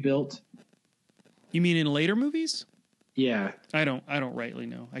gets rebuilt? You mean in later movies? Yeah. I don't rightly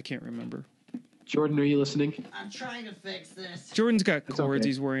know. I can't remember. Jordan, are you listening? I'm trying to fix this. Jordan's got cords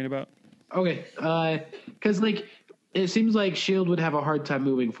he's worrying about. Okay. Because like it seems like SHIELD would have a hard time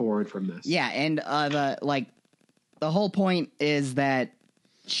moving forward from this. Yeah, and the whole point is that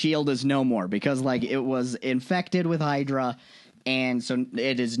SHIELD is no more because like it was infected with Hydra, and so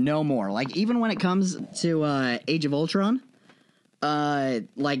it is no more. Like even when it comes to Age of Ultron,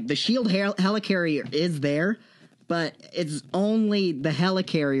 like the Shield helicarrier is there, but it's only the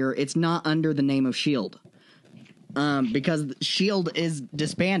helicarrier. It's not under the name of Shield. Because Shield is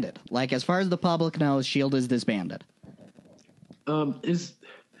disbanded. Like, as far as the public knows, Shield is disbanded. I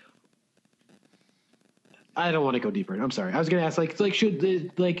don't want to go deeper. I'm sorry. I was going to ask,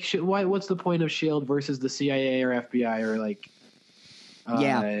 why? What's the point of Shield versus the CIA or FBI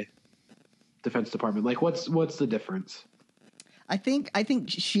or Defense Department? Like, what's the difference? I think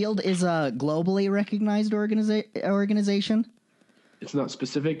Shield is a globally recognized organization. It's not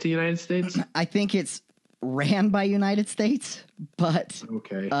specific to the United States. I think it's ran by United States, but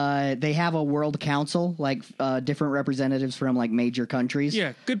okay. They have a world council, like different representatives from like major countries.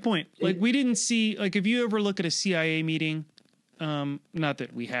 Yeah, good point. Like we didn't see, like if you ever look at a CIA meeting, not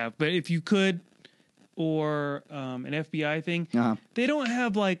that we have, but if you could, or an FBI thing, they don't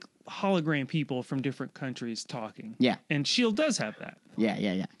have like hologram people from different countries talking. Yeah, and Shield does have that.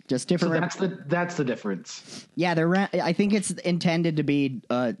 Yeah. Just different. So that's the difference. Yeah, I think it's intended to be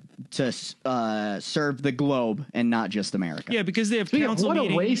to serve the globe and not just America. Yeah, because they have council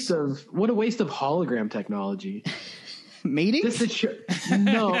meetings. What a waste of hologram technology. Meetings?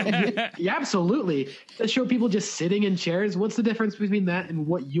 Yeah, absolutely. To show people just sitting in chairs. What's the difference between that and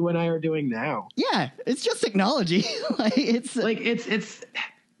what you and I are doing now? Yeah, it's just technology. it's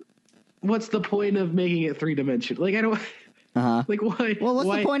what's the point of making it 3-dimensional? Like I don't. Like why? Well, what's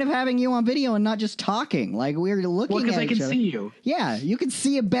the point of having you on video and not just talking? Like we're looking at each other. Because I can see you. Yeah, you can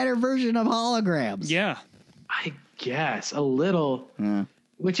see a better version of holograms. Yeah, I guess a little,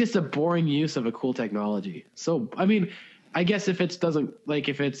 which is a boring use of a cool technology. So I mean, I guess if it's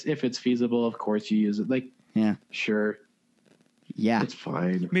feasible, of course you use it. Like sure, yeah, it's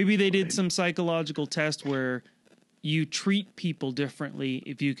fine. Maybe they did some psychological test where you treat people differently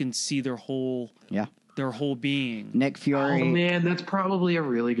if you can see their whole being. Nick Fury. Oh man, that's probably a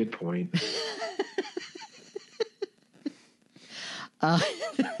really good point.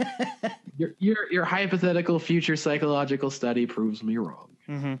 Your hypothetical future psychological study proves me wrong.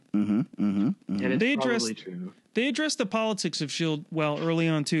 And it's probably true. They addressed the politics of Shield early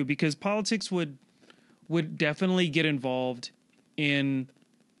on too, because politics would definitely get involved in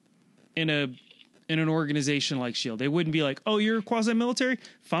an organization like Shield. They wouldn't be like, "Oh, you're quasi-military?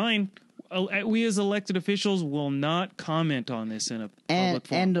 Fine. We as elected officials will not comment on this in a public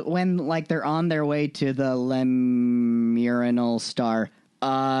forum." And when like they're on their way to the Lemurinal Star,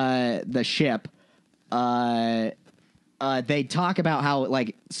 the ship, they talk about how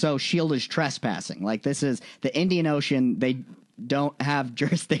so Shield is trespassing. Like this is the Indian Ocean. They don't have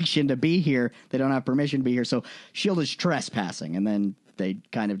jurisdiction to be here. They don't have permission to be here. So Shield is trespassing, and then they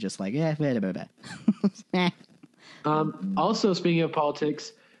kind of just like Also, speaking of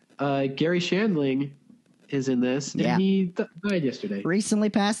politics. Gary Shandling is in this, and he died yesterday. Recently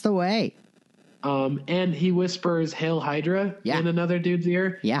passed away. And he whispers "Hail Hydra" in another dude's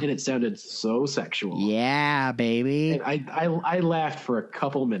ear, and it sounded so sexual. Yeah, baby. And I laughed for a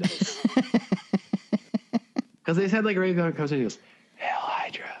couple minutes because they said like regular conversation. He goes, "Hail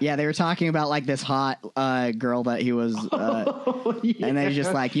Hydra." Yeah, they were talking about like this hot girl that he was, and they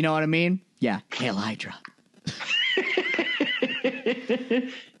just like, you know what I mean? Yeah, "Hail Hydra."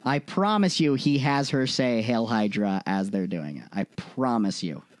 I promise you, he has her say "Hail Hydra" as they're doing it. I promise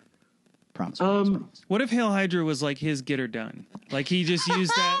you. Promise. What if Hail Hydra was like his "get her done"? Like he just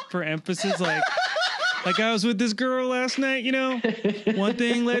used that for emphasis. Like I was with this girl last night. You know, one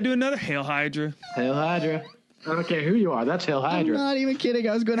thing led to another. Hail Hydra. Hail Hydra. I don't care who you are. That's Hail Hydra. I'm not even kidding.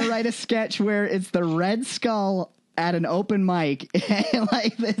 I was going to write a sketch where it's the Red Skull at an open mic,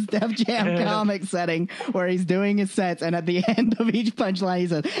 like this Def Jam comic setting where he's doing his sets, and at the end of each punchline he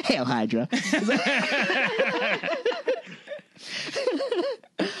says, "Hail Hydra."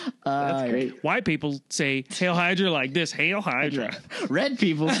 That's great. White people say "Hail Hydra" like this: "Hail Hydra." Red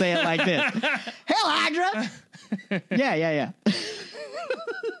people say it like this: "Hail Hydra." Yeah.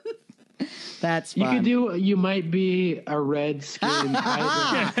 That's fun. You might be a red skinned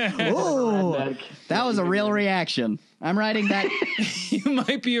Hydra. Ooh, that was a real reaction. I'm writing that. You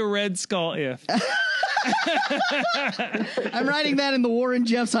might be a Red Skull if. I'm writing that in the Warren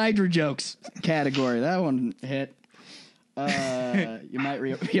Jeffs Hydra jokes category. That one hit. You might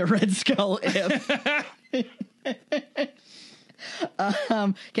be a Red Skull if.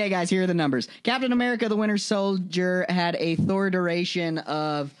 Okay, guys, here are the numbers. Captain America: The Winter Soldier had a Thor duration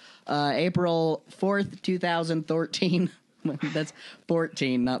of April 4th, 2013. That's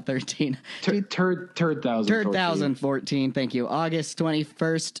 14, not 13. Turd 1014. Thank you. August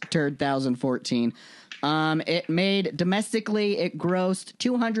 21st, Turd 1014. It made domestically, it grossed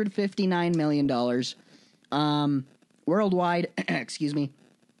 $259 million. worldwide, excuse me,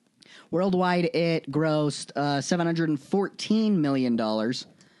 worldwide it grossed $714 million,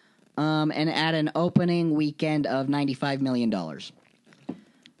 and at an opening weekend of $95 million.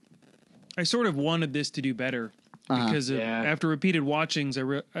 I sort of wanted this to do better because after repeated watchings, I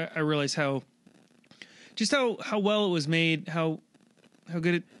realized how well it was made, how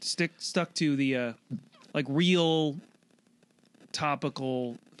good it stuck to the like real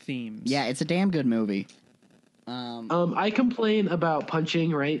topical themes. Yeah, it's a damn good movie. I complain about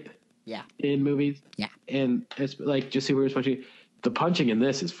punching, right? Yeah. In movies. Yeah. And it's like just see where it's punching. The punching in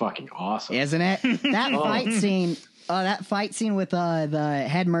this is fucking awesome. Isn't it? That fight scene with the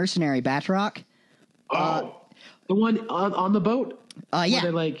head mercenary Batroc. The one on the boat. Yeah.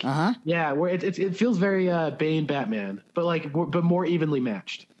 Where like, yeah, where it feels very Bane Batman, but more evenly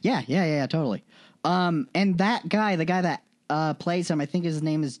matched. Yeah, totally. And that guy, the guy that plays him, I think his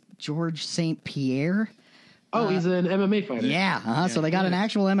name is George St. Pierre. Oh, he's an MMA fighter. Yeah, so they got an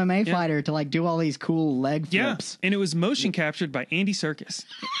actual MMA fighter to like do all these cool leg flips. And it was motion captured by Andy Serkis.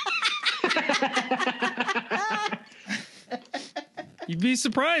 You'd be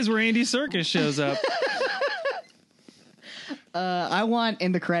surprised where Andy Serkis shows up. I want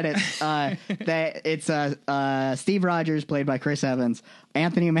in the credits that it's Steve Rogers played by Chris Evans,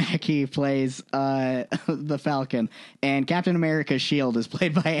 Anthony Mackie plays the Falcon, and Captain America's shield is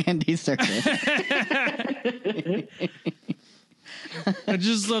played by Andy Serkis. I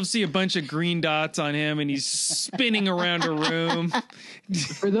just love to see a bunch of green dots on him and he's spinning around a room.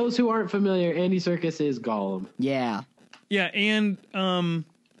 For those who aren't familiar, Andy Serkis is Gollum. Yeah. Yeah, and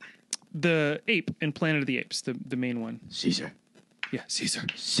the ape in Planet of the Apes, the main one. Caesar. Yeah, Caesar.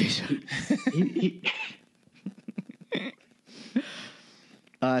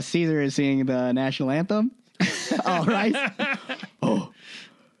 Caesar is singing the national anthem. All right. Oh,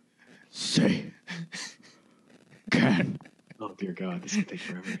 say, can. Oh dear God, this will take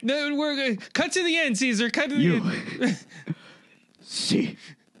forever. No, we're good. Cut to the end, Caesar. Cut to the end. See.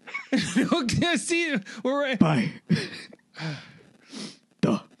 See, we're right. Bye.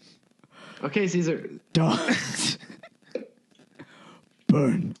 Duh. Okay, Caesar. Dogs.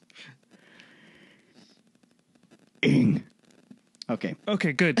 Burn. Ing. Okay.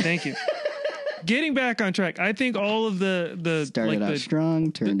 Okay, good. Thank you. Getting back on track, I think all of the started out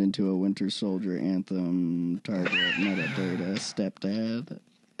strong, turned into a Winter Soldier anthem. Target metadata. Stepdad.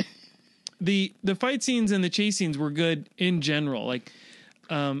 The fight scenes and the chase scenes were good in general. Like,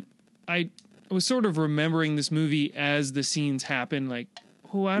 I was sort of remembering this movie as the scenes happen. Like,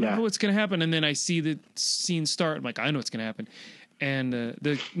 oh, I don't know what's going to happen, and then I see the scene start. I'm like, I know what's going to happen. And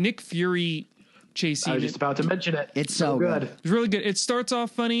the Nick Fury chase scene. I was just about to mention it. It's so good. It's really good. It starts off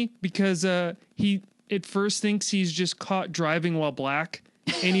funny because he at first thinks he's just caught driving while black,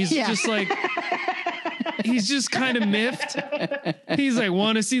 and he's just like, he's just kind of miffed. He's like,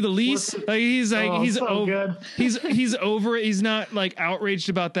 want to see the lease? Like he's like, he's so over. He's over it. He's not like outraged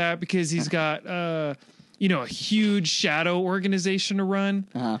about that because he's got a huge shadow organization to run.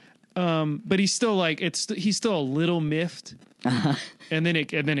 But he's still like he's still a little miffed. And then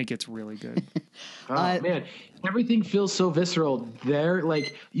it gets really good. Man, everything feels so visceral there.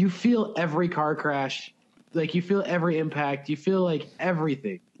 Like you feel every car crash, like you feel every impact, you feel like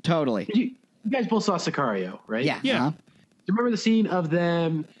everything. Totally. You guys both saw Sicario, right? Yeah. Do you remember the scene of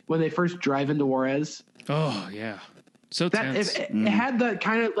them when they first drive into Juarez? Oh yeah. So tense. It had that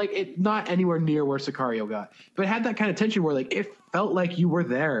kind of like it not anywhere near where Sicario got, but it had that kind of tension where like it felt like you were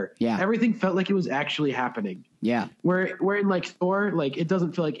there. Yeah. Everything felt like it was actually happening. Yeah. Where in like Thor, like it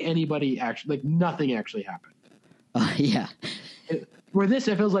doesn't feel like anybody actually like nothing actually happened. Yeah. Where this,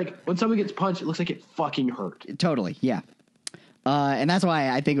 it feels like when someone gets punched, it looks like it fucking hurt. Totally. Yeah. And that's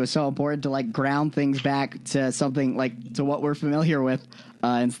why I think it was so important to like ground things back to something like to what we're familiar with,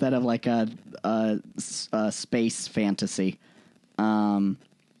 instead of like a space fantasy. Yeah.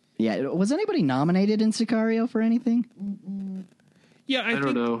 Was anybody nominated in Sicario for anything? Yeah, I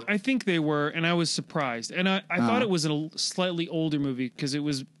don't know. I think they were, and I was surprised. And I thought it was a slightly older movie because it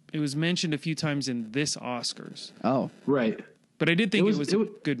was mentioned a few times in this Oscars. Oh, right. But I did think it was a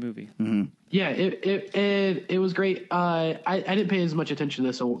good movie. Mm-hmm. Yeah, it was great. I didn't pay as much attention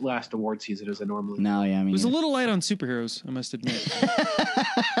this last award season as I normally do. No, yeah, I mean, it was a little light on superheroes, I must admit.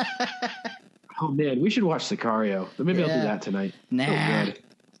 Oh man, we should watch Sicario. Maybe I'll do that tonight.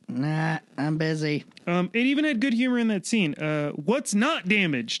 Nah, I'm busy. It even had good humor in that scene. What's not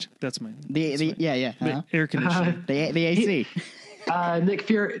damaged? That's mine. Air conditioning. The AC.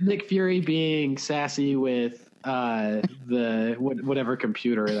 Nick Fury being sassy with whatever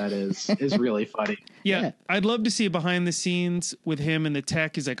computer that is really funny. Yeah, I'd love to see behind the scenes with him and the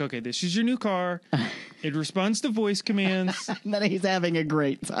tech. He's like, okay, this is your new car. It responds to voice commands. And then he's having a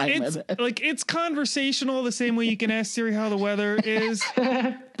great time with it. Like, it's conversational the same way you can ask Siri how the weather is,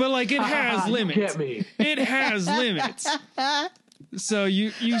 but like it has limits. Get me. It has limits. So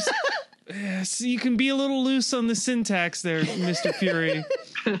you can be a little loose on the syntax there, Mr. Fury,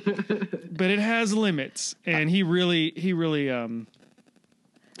 but it has limits, and he really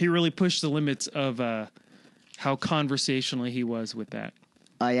pushed the limits of how conversationally he was with that.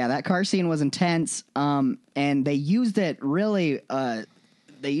 Yeah, that car scene was intense, and they used it really.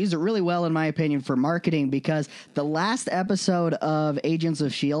 They used it really well, in my opinion, for marketing, because the last episode of Agents of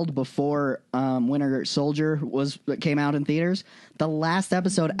S.H.I.E.L.D. before Winter Soldier came out in theaters, the last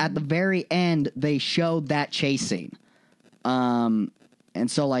episode, at the very end, they showed that chase scene. And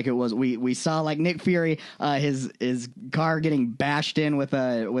so, like, it was, we saw, like, Nick Fury, his car getting bashed in with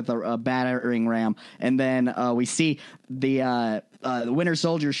a battering ram, and then we see the Winter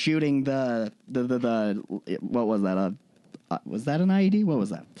Soldier shooting the what was that? Was that an IED? What was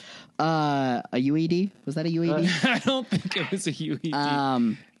that? A UED? Was that a UED? I don't think it was a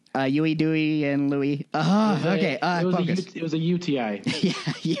UED. Huey, Dewey, and Louie. Okay. It was a UTI. Yeah,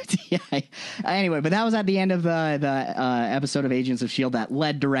 UTI. Anyway, but that was at the end of the episode of Agents of S.H.I.E.L.D. that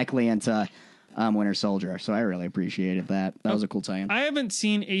led directly into Winter Soldier. So I really appreciated that. That was a cool tie-in. I haven't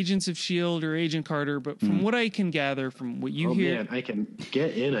seen Agents of S.H.I.E.L.D. or Agent Carter, but from what I can gather from what you hear... man, I can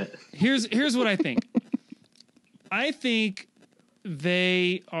get in it. Here's what I think. I think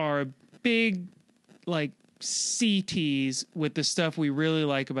they are big, like, CTs with the stuff we really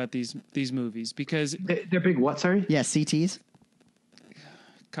like about these movies, because they're big. What? Sorry. Yeah, CTs.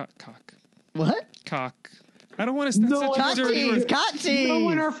 Cock. What? Cock. I don't want to. Cock tease. No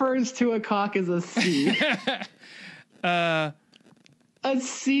one refers to a cock as a C. A CT.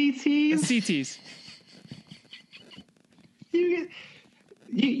 CTs.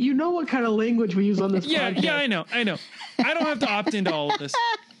 You know what kind of language we use on this podcast. Yeah, I know. I don't have to opt into all of this.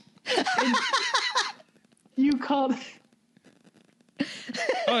 You called.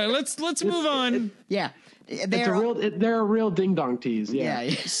 All right, let's move on. They're a real ding dong tease. Yeah.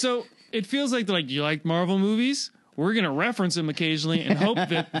 So it feels like they're like, you like Marvel movies? We're gonna reference them occasionally and hope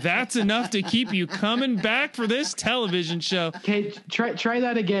that that's enough to keep you coming back for this television show. Okay, try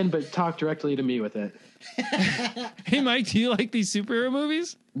that again, but talk directly to me with it. Hey, Mike, do you like these superhero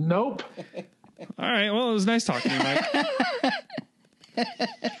movies? Nope. All right. Well, it was nice talking to you, Mike.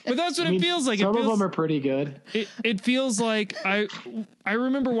 But that's what it feels like. Some of them are pretty good. It feels like I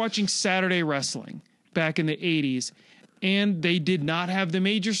remember watching Saturday wrestling back in the 80s, and they did not have the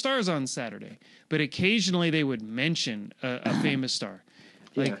major stars on Saturday, but occasionally they would mention a famous star.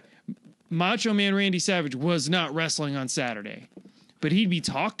 Like Macho Man Randy Savage was not wrestling on Saturday, but he'd be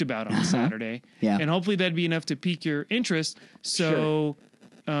talked about on Saturday. And hopefully that'd be enough to pique your interest. So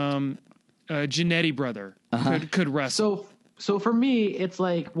Jannetty brother could wrestle. So for me, it's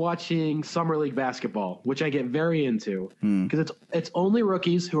like watching Summer League basketball, which I get very into, because it's only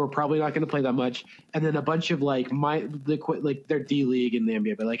rookies who are probably not going to play that much, and then a bunch of like their D League in the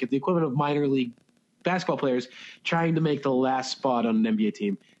NBA, but like the equivalent of minor league basketball players trying to make the last spot on an NBA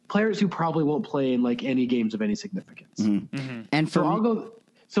team. Players who probably won't play in like any games of any significance. And for I'll go.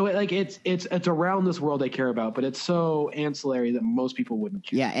 So it's around this world I care about, but it's so ancillary that most people wouldn't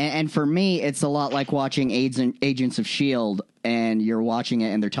care. Yeah, and for me, it's a lot like watching Agents of S.H.I.E.L.D., and you're watching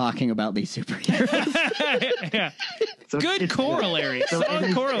it and they're talking about these superheroes. Yeah. So Good corollary.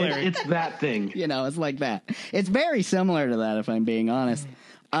 Solid corollary. It's that thing. You know, it's like that. It's very similar to that, if I'm being honest.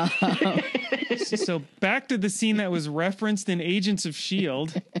 So back to the scene that was referenced in Agents of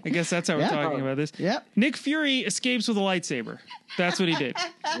S.H.I.E.L.D. I guess that's how we're talking about this. Yep. Nick Fury escapes with a lightsaber. That's what he did.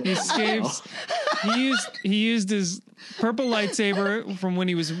 He escapes. He used his purple lightsaber from when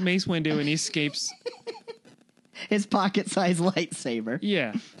he was Mace Windu, and he escapes. His pocket-sized lightsaber.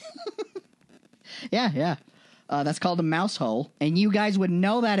 Yeah. Yeah. That's called a mouse hole, and you guys would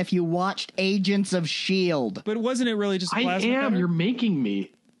know that if you watched Agents of S.H.I.E.L.D. But wasn't it really just plasma? I am. cutter? You're making me.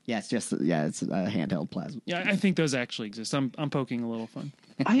 Yeah, it's a handheld plasma. Yeah, I think those actually exist. I'm poking a little fun.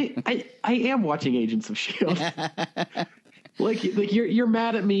 I am watching Agents of S.H.I.E.L.D. like you're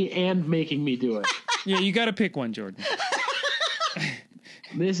mad at me and making me do it. Yeah, you got to pick one, Jordan.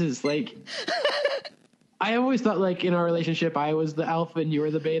 This is like. I always thought like in our relationship I was the alpha and you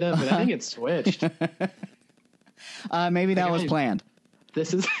were the beta, but I think it's switched. Maybe that was planned.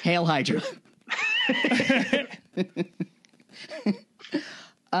 This is Hail Hydra.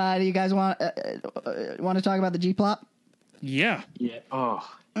 Do you guys want to talk about the G-plot? Yeah. Yeah. Oh.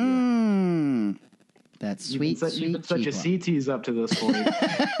 That sweet, you've been such a CT's up to this point.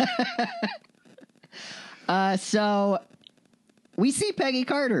 So we see Peggy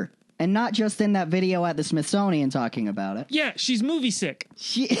Carter, and not just in that video at the Smithsonian talking about it. Yeah, she's movie sick.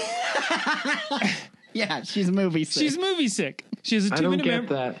 Yeah, she's movie sick. She's movie sick. She has a 2-minute memory.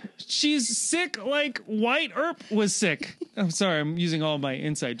 That. She's sick like White Earp was sick. I'm sorry, I'm using all my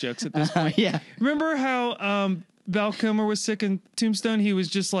inside jokes at this point. Yeah. Remember how Val Kilmer was sick in Tombstone? He was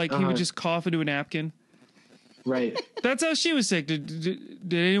just like, he would just cough into a napkin. Right. That's how she was sick.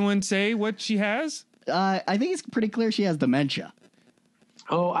 Did anyone say what she has? I think it's pretty clear she has dementia.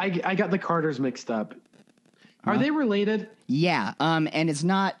 Oh, I got the Carters mixed up. Are they related? Yeah, and it's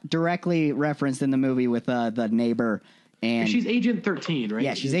not directly referenced in the movie with the neighbor. And she's Agent 13, right?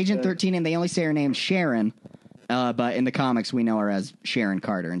 Yeah, she's Agent 13, and they only say her name Sharon. But in the comics, we know her as Sharon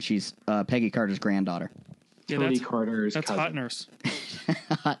Carter, and she's Peggy Carter's granddaughter. Yeah, Tony Carter's That's cousin. Hot Nurse.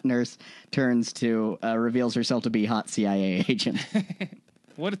 Hot Nurse reveals herself to be hot CIA agent.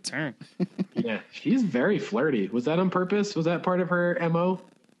 What a turn. Yeah, she's very flirty. Was that on purpose? Was that part of her MO?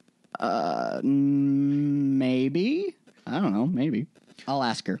 Maybe. I don't know. Maybe. I'll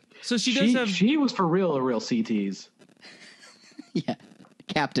ask her. So she was for real a real CTs. Yeah.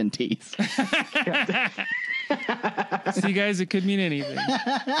 Captain Tees. See, guys, it could mean anything.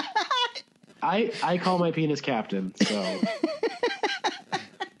 I call my penis Captain, so.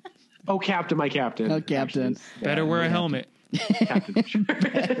 Oh, Captain, my Captain. Oh, Captain. Better wear a helmet. Captain.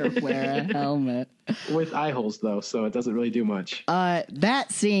 Better wear a helmet. With eye holes, though, so it doesn't really do much.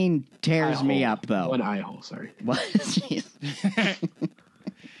 That scene tears me up, though. One eye hole, sorry. What? Jeez.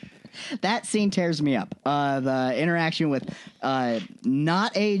 That scene tears me up. The interaction with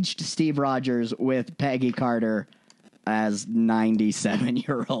not aged Steve Rogers with Peggy Carter as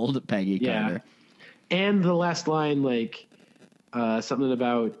 97-year-old Peggy Carter. And the last line, like, something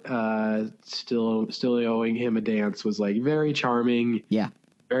about still owing him a dance was, like, very charming. Yeah.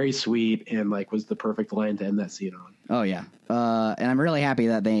 Very sweet, and, like, was the perfect line to end that scene on. Oh, yeah. And I'm really happy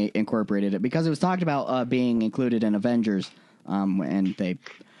that they incorporated it, because it was talked about being included in Avengers, and they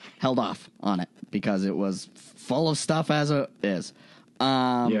held off on it because it was full of stuff as it is.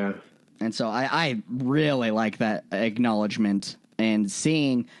 Yeah. And so I really like that acknowledgement and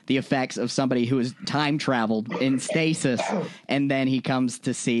seeing the effects of somebody who has time traveled in stasis, and then he comes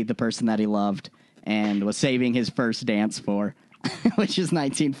to see the person that he loved and was saving his first dance for, which is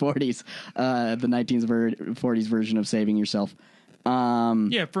 1940s, the 1940s version of saving yourself.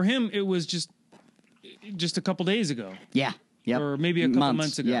 Yeah, for him, it was just a couple days ago. Yeah. Yep. Or maybe a couple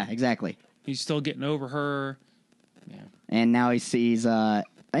months ago. Yeah, exactly. He's still getting over her. Yeah. And now he sees, that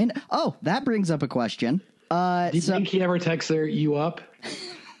brings up a question. Do you think he ever texts her, "You up?"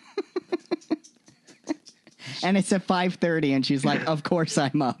 And it's at 5:30, and she's like, "Of course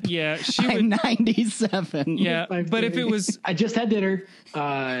I'm up." Yeah, I'm 97. Yeah, but if it was, I just had dinner.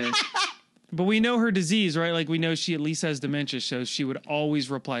 But we know her disease, right? Like we know she at least has dementia, so she would always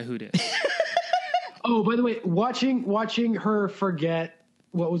reply, "Who did?" Oh, by the way, watching her forget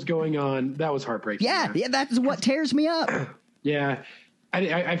what was going on, that was heartbreaking. Yeah, that's what tears me up. Yeah,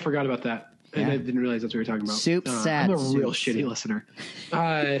 I forgot about that. Yeah. And I didn't realize that's what we were talking about. Soup sad. I'm a real shitty listener.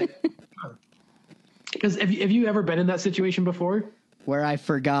 Because have you ever been in that situation before? Where I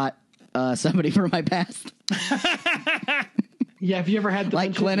forgot somebody from my past? Yeah, have you ever had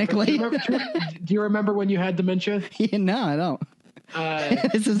dementia? Like clinically? Do you remember when you had dementia? Yeah, no, I don't.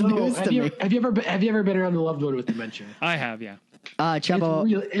 This is news to me. Have you ever been around a loved one with dementia? I have, yeah.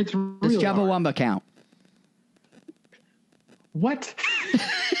 Chubba, it's real does Chumbawamba count? What?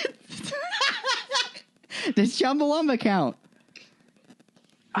 Does Chumbawamba count?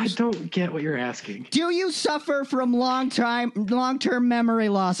 I don't get what you're asking. Do you suffer from long-term memory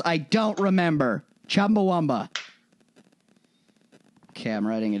loss? I don't remember. Chumbawamba. Okay, I'm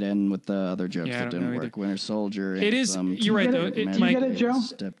writing it in with the other jokes that didn't work. Winter Soldier. It is. You're right, though. Do you get it, Joe?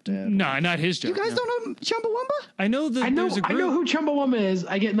 No, not his joke. You guys don't know Chumbawamba? I know that there's a group. I know who Chumbawamba is.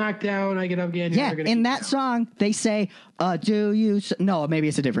 I get knocked down. I get up again. Yeah, in that song, they say, do you... No, maybe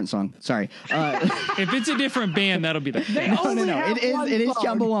it's a different song. Sorry. If it's a different band, that'll be the... No. It is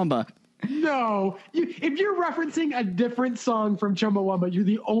Chumbawamba. No. If you're referencing a different song from Chumbawamba, you're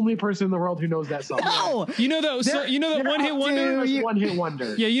the only person in the world who knows that song. No! You know that one-hit wonder? One-hit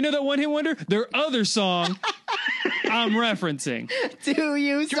wonder. Yeah, you know that one-hit wonder? Their other song I'm referencing. Do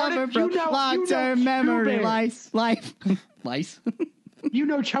you suffer from long-term memory life? Lice? You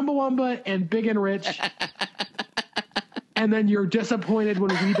know Chumbawamba and Big and Rich. And then you're disappointed when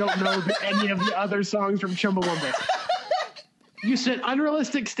we don't know any of the other songs from Chumbawamba. You set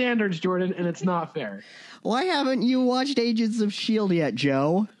unrealistic standards, Jordan, and it's not fair. Why haven't you watched Agents of S.H.I.E.L.D. yet,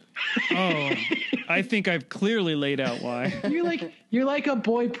 Joe? Oh, I think I've clearly laid out why. You're like a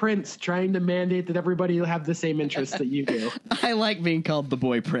boy prince trying to mandate that everybody will have the same interests that you do. I like being called the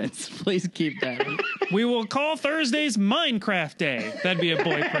boy prince. Please keep that. We will call Thursdays Minecraft Day. That'd be a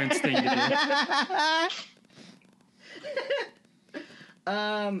boy prince thing to do.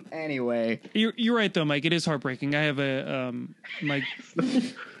 Anyway, you're right though, Mike. It is heartbreaking. I have a Mike.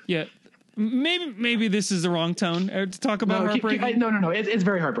 Yeah, maybe this is the wrong tone to talk about heartbreaking. No. It's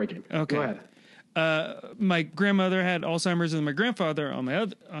very heartbreaking. Okay. Go ahead. My grandmother had Alzheimer's, and my grandfather on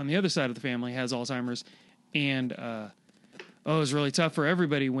the other side of the family has Alzheimer's, and it was really tough for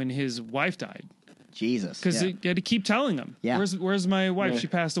everybody when his wife died. Jesus, because he had to keep telling them, where's my wife? She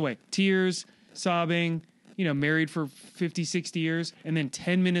passed away. Tears, sobbing. Married for 50, 60 years, and then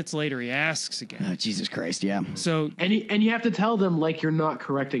 10 minutes later he asks again. Oh, Jesus Christ, yeah. So and you have to tell them like you're not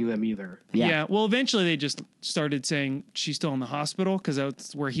correcting them either. Yeah. Well, eventually they just started saying she's still in the hospital because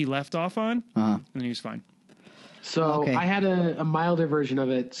that's where he left off on, and he was fine. So I had a milder version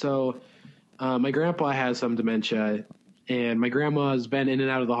of it. So my grandpa has some dementia, and my grandma has been in and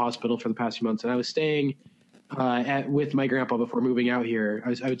out of the hospital for the past few months, and I was staying with my grandpa before moving out here.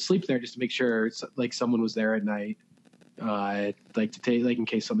 I would sleep there just to make sure like someone was there at night, like to take in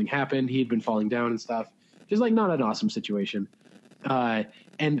case something happened. He'd been falling down and stuff. Just like not an awesome situation.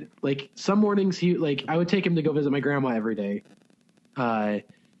 And like some mornings I would take him to go visit my grandma every day.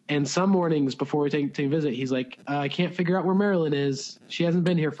 And some mornings before we take a visit, he's like, I can't figure out where Marilyn is. She hasn't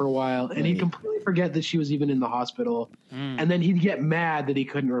been here for a while. And he'd completely forget that she was even in the hospital. And then he'd get mad that he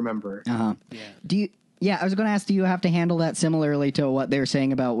couldn't remember. Yeah. I was going to ask, do you have to handle that similarly to what they were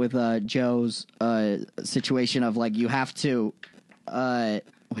saying about with Joe's situation of like you have to where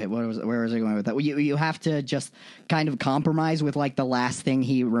was I going with that? Well, you have to just kind of compromise with like the last thing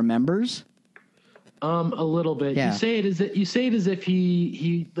he remembers. A little bit. Yeah. You say it as if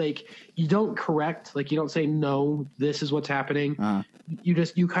he like you don't correct, like you don't say no, this is what's happening.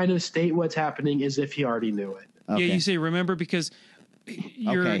 You kind of state what's happening as if he already knew it. Okay. Yeah, you say remember because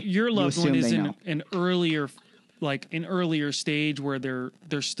your loved one is in an earlier stage where they're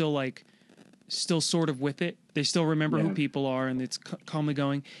still sort of with it. They still remember who people are, and it's calmly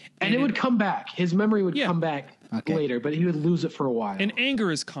going. And it would come back. His memory would come back later, but he would lose it for a while. And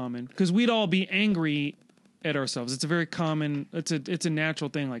anger is common because we'd all be angry at ourselves. It's a very common. It's a natural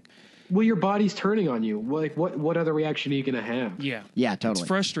thing. Like, well, your body's turning on you. Like, what other reaction are you going to have? Yeah, totally. It's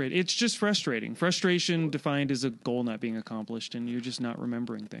frustrating. It's just frustrating. Frustration defined as a goal not being accomplished, and you're just not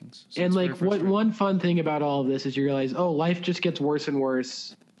remembering things. So and like, one fun thing about all of this is you realize, life just gets worse and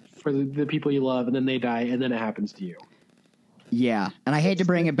worse for the people you love, and then they die, and then it happens to you. Yeah, and I hate to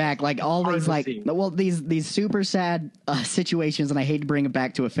bring it back, like all these these super sad situations, and I hate to bring it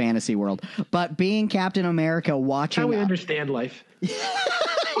back to a fantasy world, but being Captain America, watching how we understand life.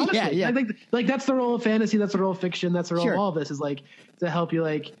 Honestly, yeah. I think like that's the role of fantasy, that's the role of fiction, that's the role of all of this is like to help you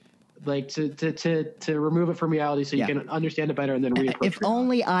like to remove it from reality so you can understand it better and then reapproach. If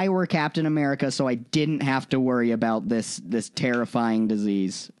only I were Captain America, so I didn't have to worry about this terrifying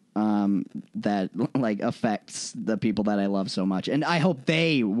disease that like affects the people that I love so much, and I hope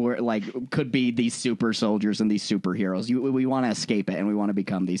they were could be these super soldiers and these superheroes. We want to escape it, and we want to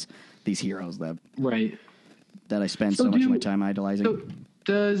become these heroes that I spend so much of my time idolizing. So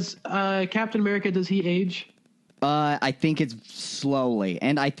does Captain America, does he age? I think it's slowly,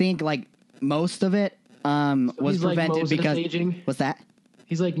 and I think like most of it was prevented because aging? What's that?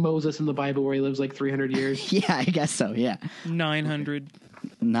 He's like Moses in the Bible where he lives like 300 years. Yeah, I guess so. Yeah, 900.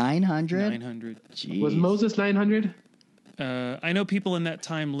 900. Jeez. Was Moses 900? I know people in that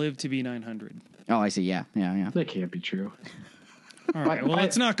time lived to be 900. Oh, I see. Yeah. That can't be true. All right. Well,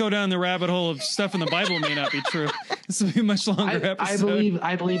 let's not go down the rabbit hole of stuff in the Bible may not be true. This will be a much longer episode.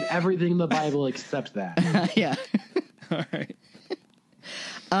 I believe everything in the Bible except that. Yeah. All right.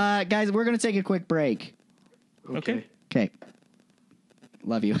 Guys, we're going to take a quick break. Okay.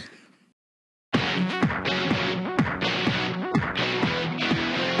 Love you.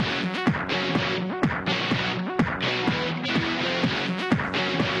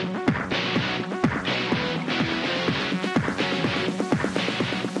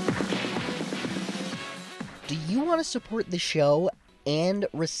 Do you want to support the show and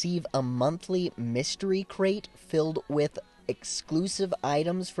receive a monthly mystery crate filled with exclusive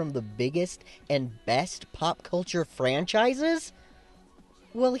items from the biggest and best pop culture franchises?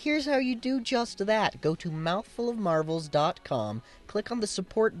 Well, here's how you do just that. Go to mouthfulofmarvels.com, click on the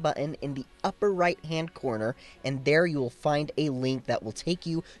support button in the upper right-hand corner, and there you will find a link that will take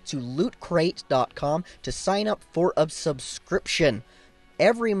you to lootcrate.com to sign up for a subscription.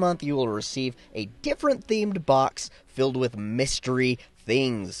 Every month you will receive a different themed box filled with mystery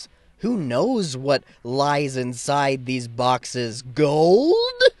things. Who knows what lies inside these boxes? Gold?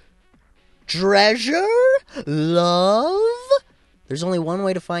 Treasure? Love? There's only one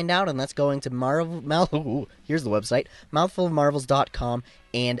way to find out, and that's going to here's the website, mouthfulofmarvels.com,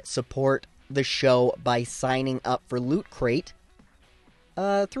 and support the show by signing up for Loot Crate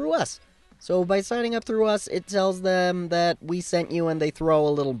through us. So by signing up through us, it tells them that we sent you, and they throw a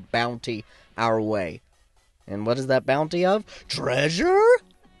little bounty our way. And what is that bounty of? Treasure?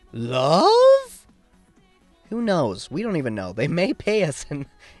 Love? Who knows? We don't even know. They may pay us in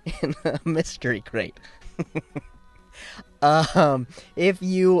a mystery crate. If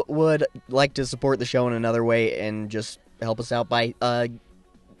you would like to support the show in another way and just help us out by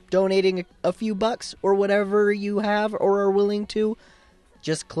donating a few bucks or whatever you have or are willing to,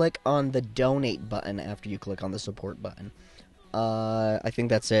 just click on the donate button after you click on the support button. I think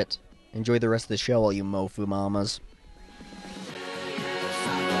that's it. Enjoy the rest of the show, all you mofu mamas.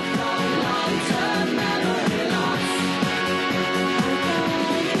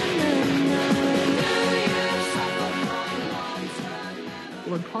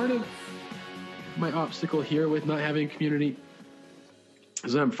 Well, part of my obstacle here with not having a community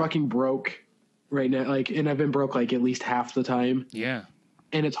is that I'm fucking broke right now. And I've been broke at least half the time. Yeah.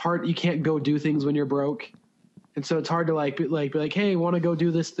 And it's hard. You can't go do things when you're broke. And so it's hard to be like, hey, want to go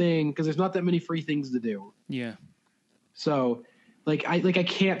do this thing? Because there's not that many free things to do. Yeah. So I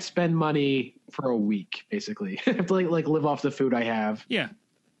can't spend money for a week, basically. I have to live off the food I have. Yeah.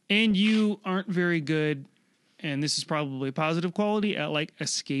 And you aren't very good, and this is probably a positive quality, at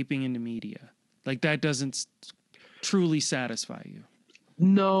escaping into media. That doesn't truly satisfy you.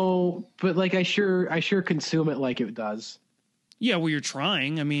 No, but I sure consume it like it does. Yeah, well, you're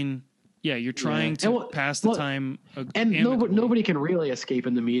trying. I mean, yeah, you're trying to pass the time. And nobody can really escape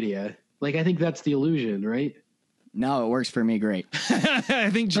in the media. I think that's the illusion, right? No, it works for me great. I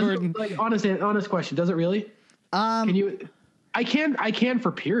think Jordan. Honest question. Does it really? Can you? I can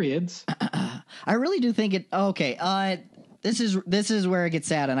for periods. I really do think it. Okay. This is where it gets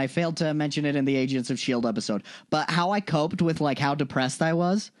sad, and I failed to mention it in the Agents of S.H.I.E.L.D. episode. But how I coped with how depressed I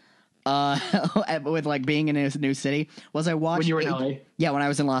was, with being in a new city, was I watched. When you were in LA? Yeah, when I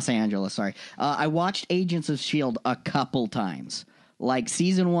was in Los Angeles. Sorry, I watched Agents of S.H.I.E.L.D. a couple times.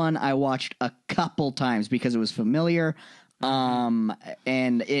 Season 1, I watched a couple times because it was familiar. And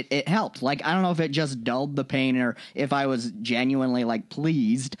it helped. I don't know if it just dulled the pain or if I was genuinely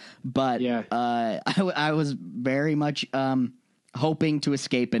pleased, but yeah. I was very much hoping to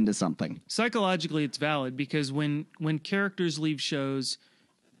escape into something. Psychologically, it's valid because when characters leave shows,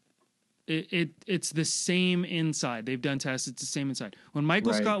 it's the same inside. They've done tests. It's the same inside. When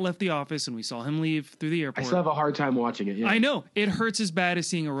Michael Scott left The Office and we saw him leave through the airport, I still have a hard time watching it. Yeah. I know it hurts as bad as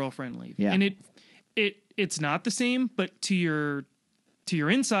seeing a real friend leave. Yeah. And it's not the same, but to your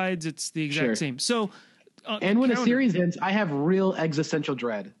insides, it's the exact same. So, and when a series ends, I have real existential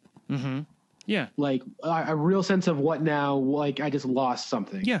dread. Mm-hmm. Yeah, a real sense of what now? I just lost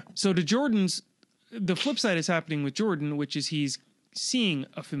something. Yeah. So to Jordan's, the flip side is happening with Jordan, which is he's seeing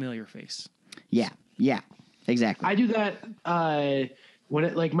a familiar face. Yeah. Yeah. Exactly. I do that when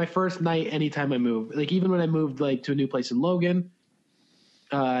it my first night. Anytime I move, even when I moved to a new place in Logan.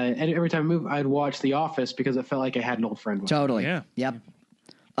 And every time I move, I'd watch The Office because it felt like I had an old friend. Totally. Yeah. Yep.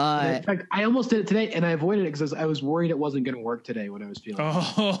 In fact, I almost did it today, and I avoided it because I was worried it wasn't going to work today when I was feeling.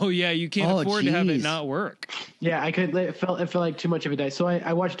 Oh yeah, you can't afford to have it not work. Yeah, I could. It felt like too much of a day, so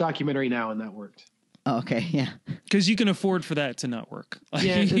I watched documentary now, and that worked. Oh, okay, yeah. Because you can afford for that to not work.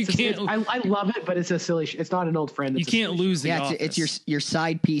 Yeah, you can't. I love it, but it's a silly. It's not an old friend. You can't lose the Office. It's your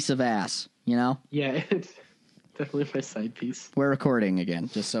side piece of ass. You know. Yeah, it's definitely my side piece. We're recording again,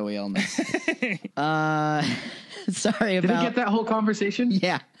 just so we all know. Sorry about. Did we get that whole conversation?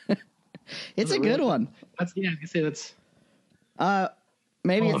 Yeah, it's a good one. I can say that's.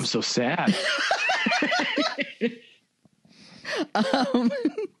 Maybe I'm so sad.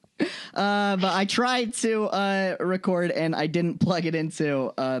 But I tried to record and I didn't plug it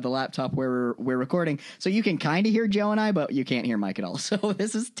into the laptop where we're recording, so you can kind of hear Joe and I, but you can't hear Mike at all. So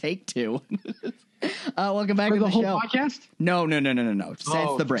this is take 2. Welcome back to the whole show. Podcast? No.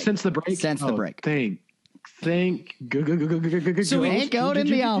 Since the break. Since the break. Thank. So ain't going in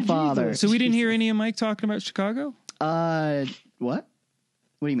the Allfather. So we didn't hear any of Mike talking about Chicago. What?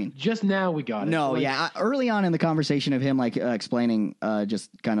 What do you mean? Just now we got it. No, early on in the conversation of him explaining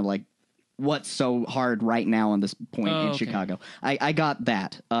just kind of what's so hard right now on this point in Chicago. I got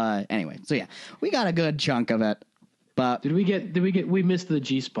that. Anyway, so yeah, we got a good chunk of it. But we missed the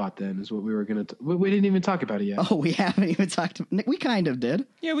G spot then is what we were going to, we didn't even talk about it yet. Oh, we haven't even talked. We kind of did.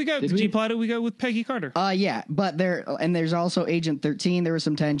 Yeah, we got the G plot. We got with Peggy Carter. Yeah, but there's also Agent 13. There was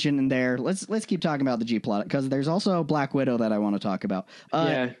some tension in there. Let's keep talking about the G plot because there's also Black Widow that I want to talk about.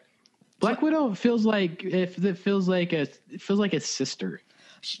 Yeah, Black Widow feels like a sister.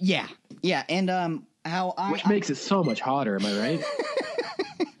 Yeah, and which makes it so much hotter. Am I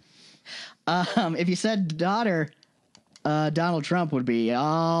right? If you said daughter. Donald Trump would be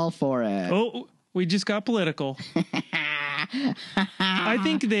all for it. Oh, we just got political. I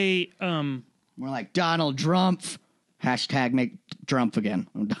think they we're like Donald Trump. Hashtag make Trump again.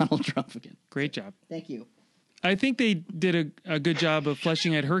 Donald Trump again. Great job. Thank you. I think they did a good job of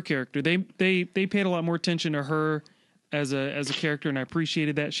fleshing out her character. They paid a lot more attention to her as a character, and I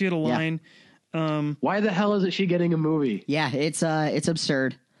appreciated that. She had a line. Yeah. Why the hell isn't she getting a movie? Yeah, it's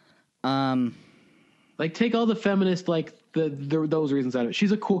absurd. Like, take all the feminist, like, those reasons out of it.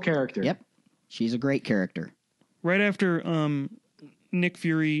 She's a cool character. Yep. She's a great character. Right after Nick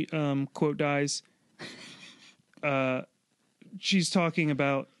Fury, quote, dies, she's talking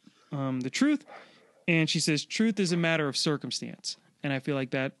about the truth, and she says, truth is a matter of circumstance. And I feel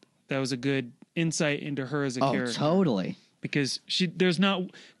like that was a good insight into her as a character. Oh, totally. Because there's not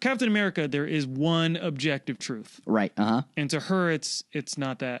Captain America. There is one objective truth, right? And to her, it's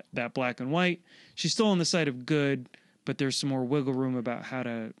not that black and white. She's still on the side of good, but there's some more wiggle room about how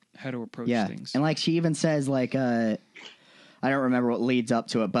to approach things. And like she even says, like I don't remember what leads up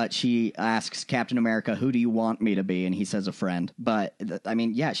to it, but she asks Captain America, "Who do you want me to be?" And he says, "A friend." But I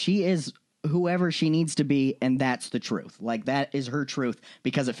mean, yeah, she is whoever she needs to be, and that's the truth. Like that is her truth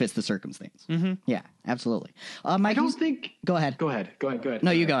because it fits the circumstance. Mm-hmm. Yeah, absolutely. Mike, Go ahead. Go ahead. No,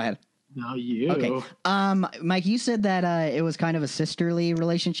 you go ahead. No, you. Okay. Mike, you said that it was kind of a sisterly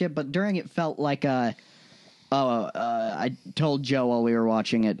relationship, but during it felt like I told Joe while we were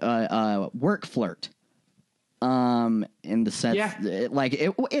watching it, work flirt. In the sense,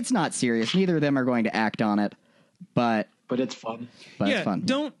 it's not serious. Neither of them are going to act on it, but it's fun. It's fun.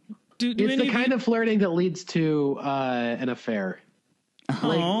 It's the kind of flirting that leads to an affair.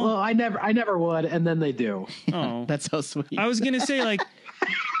 Like, well, I never would, and then they do. Oh, that's so sweet. I was gonna say like.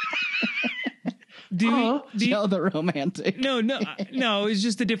 Joe the romantic. No. It's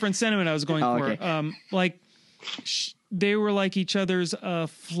just a different sentiment I was going for. Okay. They were like each other's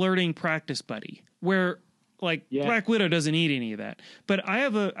flirting practice buddy. Where Black Widow doesn't need any of that. But I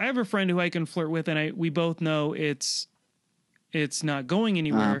have a friend who I can flirt with, and we both know it's not going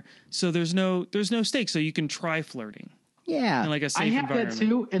anywhere. So there's no stakes. So you can try flirting. Yeah, in like a safe environment. I have that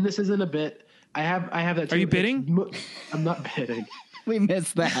too, and this isn't a bit. I have that too. Are you bidding? I'm not bidding. We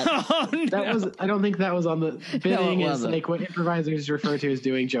missed that. Oh, no. That was. I don't think that was on the bidding. No, is like what improvisers refer to as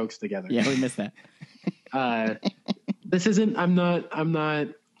doing jokes together. Yeah, we missed that. This isn't. I'm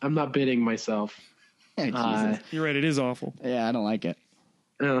not bidding myself. You're right. It is awful. Yeah, I don't like it.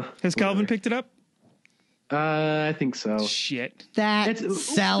 Has Calvin picked it up? I think so. Shit.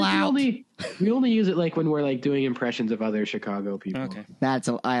 Sell out. We only use it like when we're like doing impressions of other Chicago people. Okay.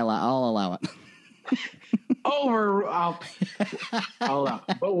 I'll allow it. I'll allow.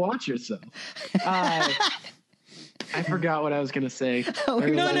 But watch yourself. I forgot what I was gonna say.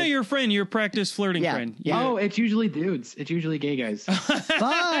 No, your friend, your practice flirting friend. Yeah. Oh, it's usually dudes. It's usually gay guys.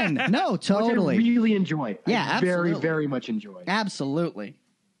 Fun. No, totally. Which I really enjoy. Yeah, I absolutely. very, very much enjoy. Absolutely.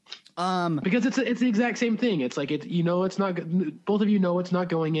 Because it's the exact same thing. It's like it's not. Both of you know it's not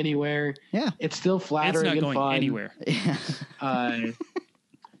going anywhere. Yeah, it's still flattering and fun. It's not going anywhere. Yeah.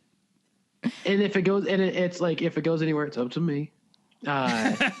 And if it goes, it's like if it goes anywhere, it's up to me.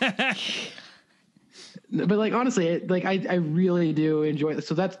 But like honestly, I really do enjoy it.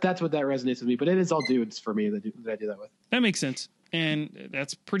 So that's what that resonates with me. But it is all dudes for me that I do that with. That makes sense, and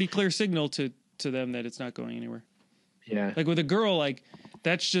that's pretty clear signal to them that it's not going anywhere. Yeah, like with a girl, like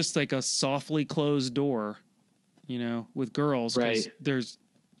that's just like a softly closed door, with girls. Right. There's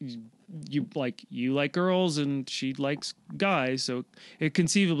you like girls and she likes guys, so it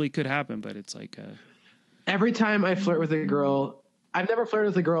conceivably could happen. But it's like every time I flirt with a girl. I've never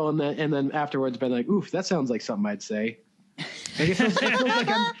flirted with a girl and then afterwards been like, oof, that sounds like something I'd say. Like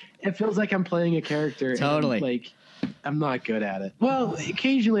it feels like I'm playing a character. Totally. I'm not good at it. Well,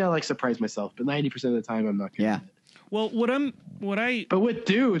 occasionally I surprise myself, but 90% of the time I'm not good at it. Well, but with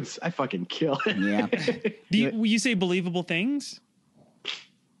dudes, I fucking kill it. Yeah. You say believable things?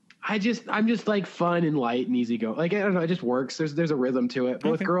 I'm just like fun and light and easy go. Like, I don't know. It just works. There's a rhythm to it.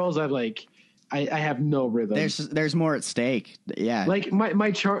 But with girls, I have no rhythm. There's more at stake. Yeah. Like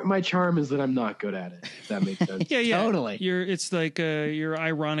my charm is that I'm not good at it. If that makes sense. Yeah. Totally. It's like you're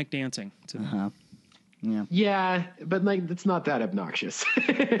ironic dancing. Yeah, but like it's not that obnoxious.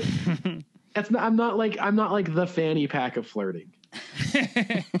 I'm not like the fanny pack of flirting.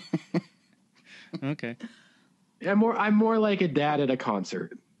 Okay. I'm more like a dad at a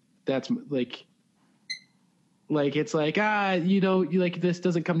concert. That's like it's like you like this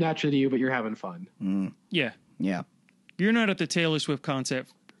doesn't come naturally to you, but you're having fun. Yeah. Yeah. You're not at the Taylor Swift concert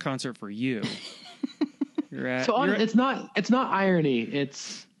for you. It's not irony.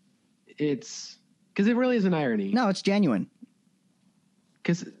 It's because it really is an irony. No, it's genuine.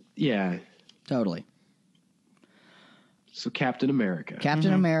 Because Totally. So Captain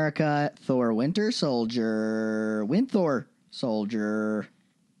America, Thor, Winter Soldier, Thor.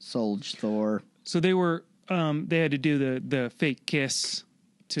 So they were they had to do the fake kiss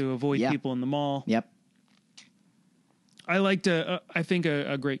to avoid people in the mall. Yep. I liked I think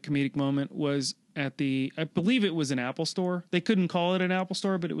a great comedic moment was at I believe it was an Apple store. They couldn't call it an Apple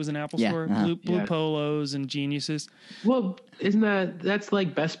store, but it was an Apple store. Uh-huh. Blue Polos and Geniuses. Well, that's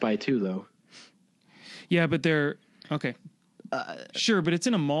like Best Buy too, though. Yeah, but they're okay. Sure, but it's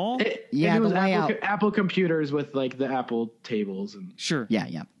in a mall. It was Apple computers with like the Apple tables and sure.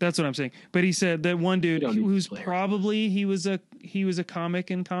 Yeah. That's what I'm saying. But he said that one dude who's probably he was a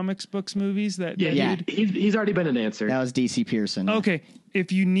comic in comics books movies. Dude, he's already been an answer. That was DC Pearson. Okay,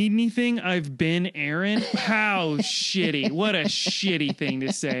 if you need anything, I've been Aaron. How shitty! What a shitty thing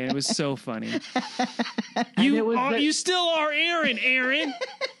to say. It was so funny. You still are Aaron.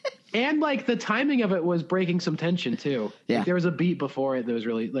 And like the timing of it was breaking some tension too. Yeah. Like, there was a beat before it that was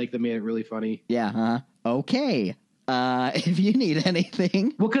really that made it really funny. Yeah. Okay. If you need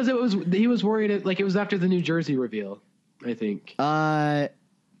anything. Well, because he was worried it was after the New Jersey reveal, I think.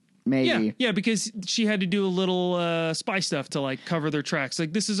 Maybe. Yeah, because she had to do a little spy stuff to like cover their tracks.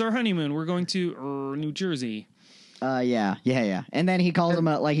 Like, this is our honeymoon. We're going to New Jersey. Yeah. And then he calls him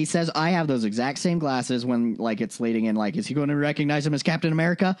he says, I have those exact same glasses when like it's leading in, like, is he going to recognize him as Captain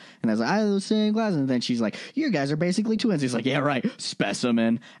America? And I was like, I have those same glasses. And then she's like, you guys are basically twins. He's like, yeah, right.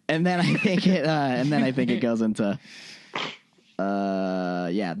 Specimen. And then I think it goes into,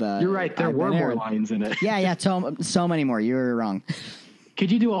 you're right. There were more lines in it. Yeah. So many more. You were wrong.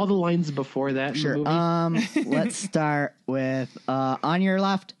 Could you do all the lines before that? Sure. In the movie? Let's start with, on your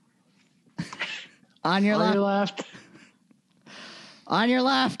left. On your left. On your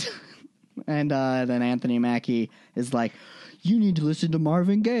left. And then Anthony Mackie is like, you need to listen to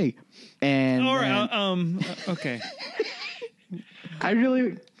Marvin Gaye. And all right, okay. I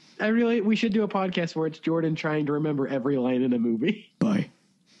really we should do a podcast where it's Jordan trying to remember every line in a movie. Bye.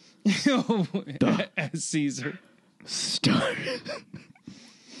 As Caesar. Start.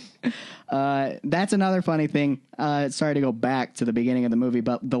 That's another funny thing. Sorry to go back to the beginning of the movie,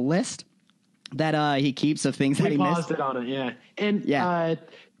 but the list that he keeps of things that he missed. We paused it on it, yeah. And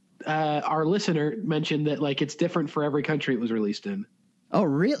our listener mentioned that like it's different for every country it was released in. Oh,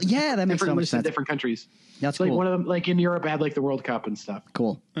 really? Yeah, that makes so much sense. Different countries. That's like cool. One of them, like in Europe, had like the World Cup and stuff.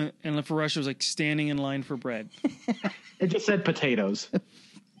 Cool. And for Russia, it was like standing in line for bread. It just said potatoes.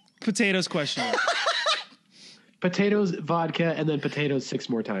 Potatoes question. Potatoes, vodka, and then potatoes 6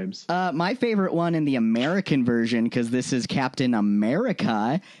 more times. My favorite one in the American version, because this is Captain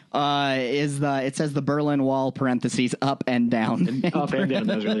America, it says the Berlin Wall parentheses up and down. Up and down.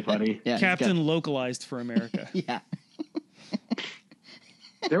 That was really funny. Yeah, Captain localized for America. Yeah.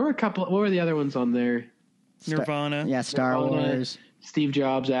 There were a couple. What were the other ones on there? Nirvana. Star Wars. Steve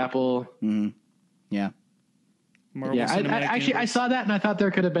Jobs, Apple. Mm-hmm. Yeah. Marvel I saw that and I thought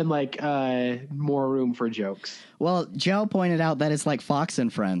there could have been like more room for jokes. Well, Joe pointed out that it's like Fox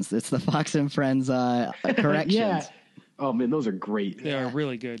and Friends. It's the Fox and Friends corrections. Yeah. Oh man, those are great. They are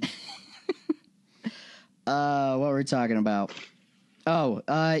really good. What were we talking about? Oh,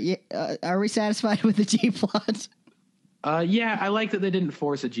 are we satisfied with the G plot? Yeah, I like that they didn't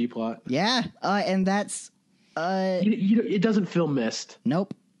force a G plot. Yeah, and that's it doesn't feel missed.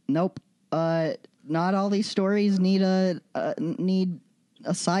 Nope. Not all these stories need a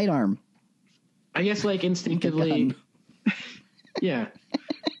sidearm. I guess like instinctively. Yeah.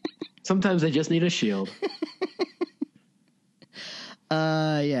 Sometimes they just need a shield.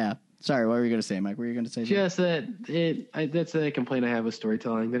 Yeah. Sorry, what were you going to say, Mike? Were you going to say just that that's a complaint I have with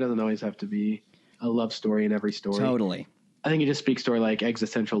storytelling. There doesn't always have to be a love story in every story. Totally. I think it just speaks to our like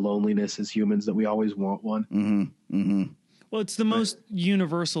existential loneliness as humans that we always want one. Mm-hmm. Mm-hmm. Well, it's the most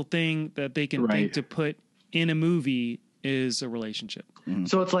universal thing that they can think to put in a movie is a relationship. Mm-hmm.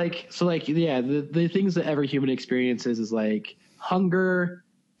 So it's like, the things that every human experiences is like hunger,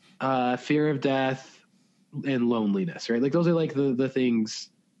 fear of death, and loneliness, right? Like those are like the things.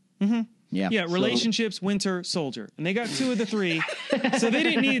 Mm-hmm. Yeah, relationships, winter, soldier. And they got 2 of the 3. So they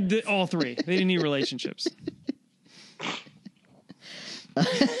didn't need all 3. They didn't need relationships.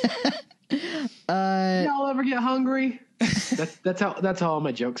 Y'all ever get hungry? That's how all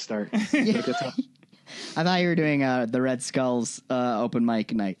my jokes start. Yeah. I thought you were doing the Red Skulls open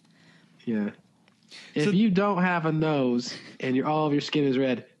mic night. Yeah. If you don't have a nose and all of your skin is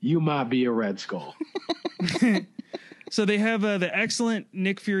red, you might be a Red Skull. So they have the excellent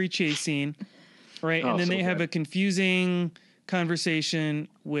Nick Fury chase scene, right? And then they have a confusing conversation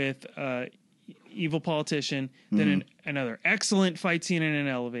with evil politician. Then another excellent fight scene in an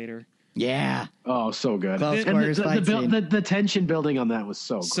elevator. Yeah. Oh, so good. Close quarters fight scene. The tension building on that was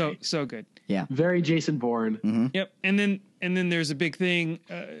so great. So good. Yeah. Very Jason Bourne. Mm-hmm. Yep. And then there's a big thing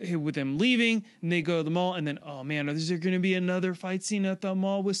with them leaving, and they go to the mall, and then, oh man, is there going to be another fight scene at the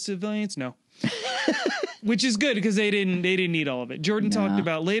mall with civilians? No. Which is good because they didn't need all of it. Jordan talked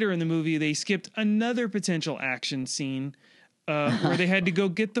about later in the movie they skipped another potential action scene where they had to go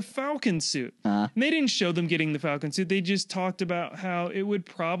get the Falcon suit. And they didn't show them getting the Falcon suit. They just talked about how it would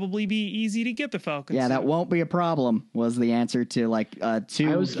probably be easy to get the Falcon suit. Yeah, that won't be a problem was the answer to like 2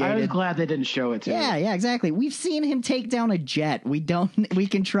 I was glad they didn't show it to me. Yeah, exactly. We've seen him take down a jet. We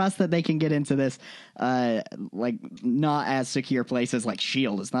can trust that they can get into this like not as secure places like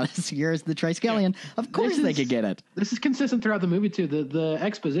S.H.I.E.L.D. It's not as secure as the Triskelion. Yeah. Of course they could get it. This is consistent throughout the movie too. The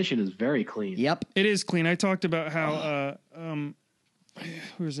exposition is very clean. Yep. It is clean. I talked about how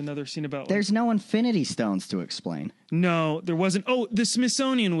there's another scene about there's no Infinity Stones to explain. No, there wasn't. Oh, the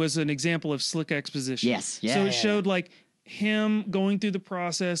Smithsonian was an example of slick exposition. Yes. Yeah. So it showed like him going through the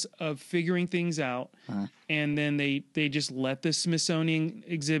process of figuring things out, and then they just let the Smithsonian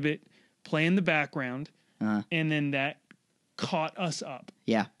exhibit play in the background, and then that caught us up.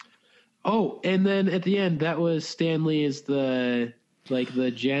 Yeah. Oh, and then at the end, that was Stan Lee as the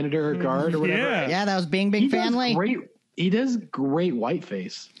janitor guard or whatever. Yeah, that was Bing Fan Lee. He does great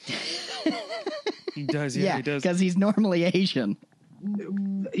whiteface. He does, yeah, he does. Because he's normally Asian.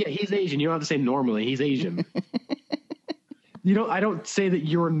 Yeah, he's Asian. You don't have to say normally. He's Asian. I don't say that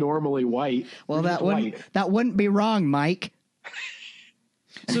you're normally white. Well, that wouldn't be wrong, Mike.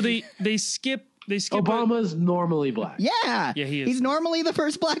 So they skip. Obama's normally black. Yeah, he is. He's normally the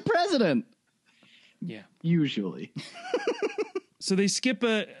first black president. Yeah, usually. So they skip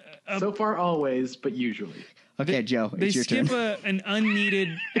so far always, but usually. Okay, Joe, it's your turn. They skip an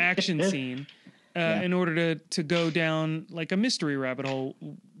unneeded action scene in order to go down like a mystery rabbit hole,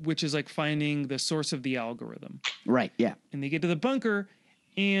 which is like finding the source of the algorithm. Right, yeah. And they get to the bunker,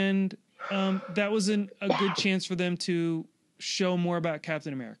 and that was a good chance for them to show more about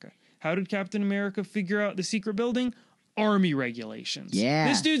Captain America. How did Captain America figure out the secret building? Army regulations. Yeah.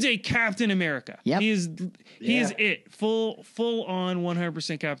 This dude's a Captain America. Yep. He is it. Full on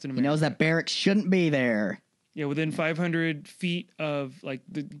 100% Captain America. He knows that barracks shouldn't be there. Yeah, within 500 feet of, like,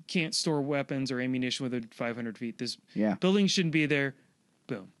 can't store weapons or ammunition within 500 feet. This building shouldn't be there.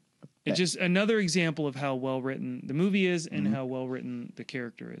 Boom. It's just another example of how well written the movie is and how well written the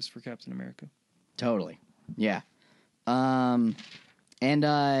character is for Captain America. Totally. Yeah.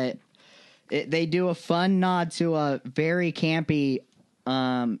 They do a fun nod to a very campy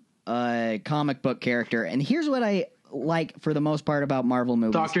comic book character. And here's what I like for the most part about Marvel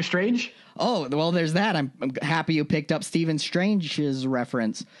movies. Doctor Strange? Oh, well, there's that. I'm happy you picked up Stephen Strange's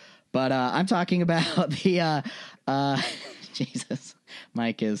reference. But I'm talking about the... Jesus.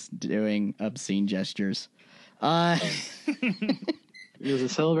 Mike is doing obscene gestures. It was a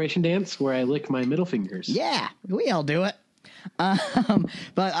celebration dance where I lick my middle fingers. Yeah, we all do it.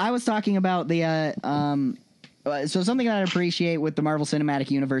 But I was talking about the so something that I appreciate with the Marvel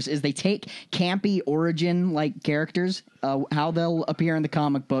Cinematic Universe is they take campy origin like characters, how they'll appear in the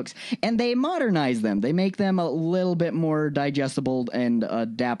comic books, and they modernize them. They make them a little bit more digestible and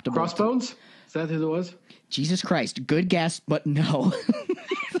adaptable. Crossbones? Is that who it was? Jesus Christ, good guess, but no.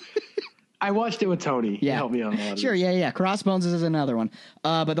 I watched it with Tony. Yeah. He helped me on a lot of Sure, this. yeah. Crossbones is another one.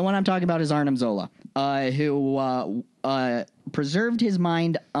 But the one I'm talking about is Arnim Zola, who preserved his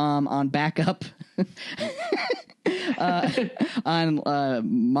mind on backup, on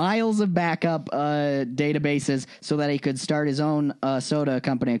miles of backup databases so that he could start his own soda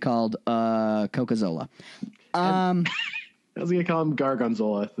company called Coca-Zola. I was going to call him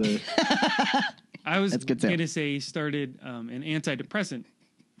Gargonzola. I was going to say he started an antidepressant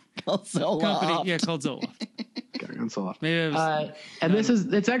called Zoloft. company. Yeah, called Zoloft. Gargonzola. Maybe it was, and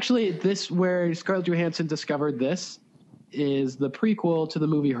it's actually where Scarlett Johansson discovered this is the prequel to the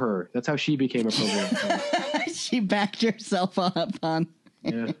movie Her. That's how she became a program. She backed herself up on.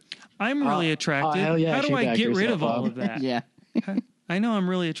 Yeah. I'm really attracted. Hell yeah, how do I get rid of all up. of that? Yeah. I I know I'm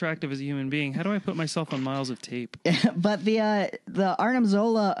really attractive as a human being. How do I put myself on miles of tape? But the Arnim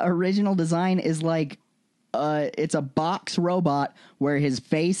Zola original design is like it's a box robot where his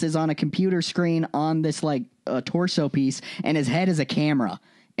face is on a computer screen on this like torso piece, and his head is a camera.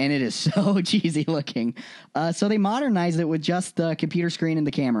 And it is so cheesy looking. So they modernized it with just the computer screen and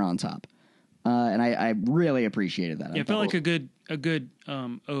the camera on top. And I really appreciated that. Yeah, it felt like a good ode,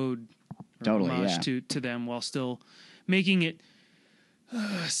 totally, homage to them, while still making it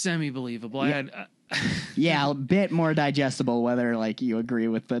semi-believable. Yeah. A bit more digestible, whether like you agree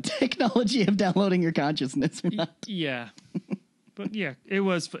with the technology of downloading your consciousness or not. Yeah. But yeah, it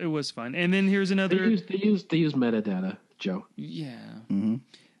was fun. And then here's another. They used metadata, Joe. Yeah. Mm-hmm.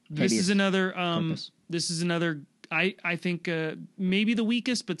 This is another. I think maybe the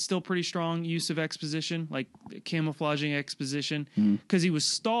weakest, but still pretty strong use of exposition, like camouflaging exposition, because he was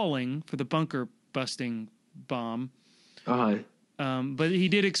stalling for the bunker busting bomb. But he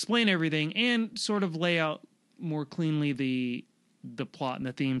did explain everything and sort of lay out more cleanly the plot and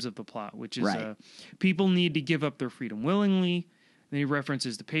the themes of the plot, which is people need to give up their freedom willingly. Then he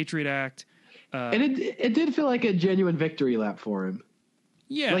references the Patriot Act. And it did feel like a genuine victory lap for him.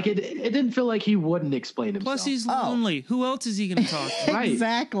 Yeah. Like it didn't feel like he wouldn't explain himself. Plus he's lonely. Who else is he going to talk to? Right.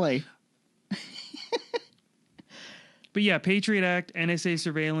 Exactly. But yeah, Patriot Act, NSA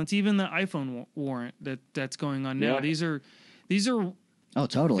surveillance, even the iPhone warrant that's going on now. Yeah. These are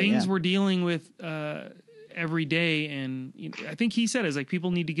totally things we're dealing with every day, and I think he said is like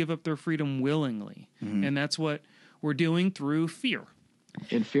people need to give up their freedom willingly, and that's what we're doing through fear.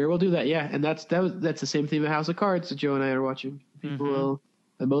 And fear will do that, yeah. And that's the same theme of House of Cards that Joe and I are watching. People will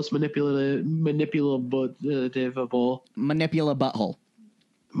the most manipulable butthole.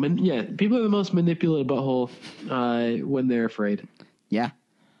 People are the most manipulative butthole when they're afraid. Yeah.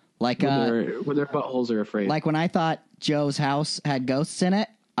 Like when their buttholes are afraid. Like when I thought Joe's house had ghosts in it,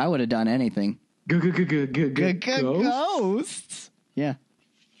 I would have done anything. Ghosts. Yeah.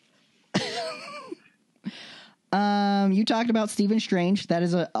 You talked about Stephen Strange. That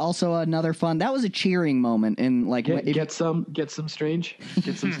is also another fun. That was a cheering moment in like get some Strange.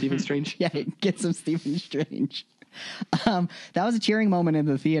 Get some Stephen Strange. Yeah, get some Stephen Strange. That was a cheering moment in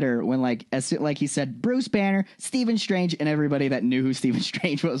the theater when like he said Bruce Banner, Stephen Strange, and everybody that knew who Stephen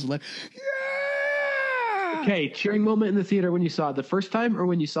Strange was like, yeah. Okay, cheering moment in the theater when you saw it the first time or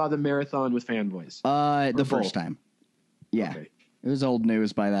when you saw the marathon with fanboys? The first time. Yeah. Okay. It was old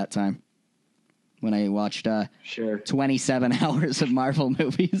news by that time. When I watched 27 hours of Marvel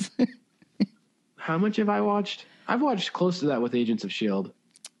movies. How much have I watched? I've watched close to that with Agents of S.H.I.E.L.D.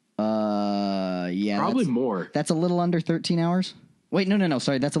 Yeah. Probably more. That's a little under 13 hours. Wait, no.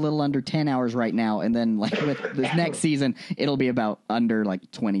 Sorry, that's a little under 10 hours right now. And then like with this next season, it'll be about under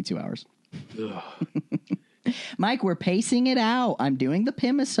like 22 hours. Mike, we're pacing it out. I'm doing the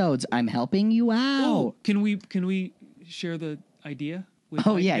Pimisodes. I'm helping you out. Oh, can we share the idea?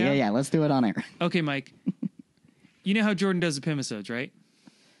 Yeah. Let's do it on air. Okay, Mike. You know how Jordan does the Pimisodes, right?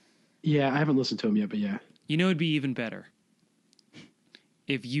 Yeah, I haven't listened to him yet, but yeah. You know it'd be even better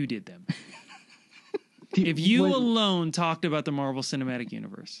if you did them. If you alone talked about the Marvel Cinematic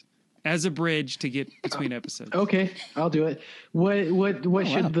Universe as a bridge to get between episodes. Okay, I'll do it. What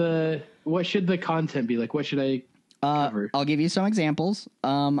should the content be like? What should I cover? I'll give you some examples.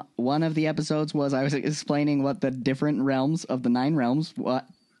 One of the episodes was I was explaining what the different realms of the 9 realms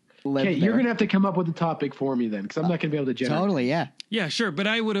Okay, you're gonna have to come up with a topic for me then, because I'm not gonna be able to generate. Totally, yeah. Yeah, sure. But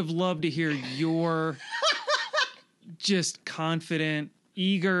I would have loved to hear your just confident,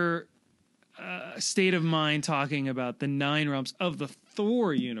 eager state of mind talking about the 9 realms of the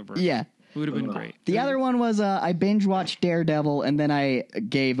Thor universe. Yeah. It would have been great. The other one was I binge watched Daredevil, and then I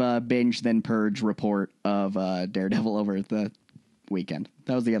gave a binge then purge report of Daredevil over the weekend.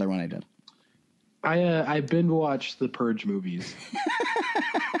 That was the other one I did. I binge watched the Purge movies.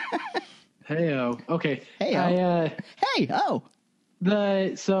 Hey-o. Okay. Hey-o. Hey-o.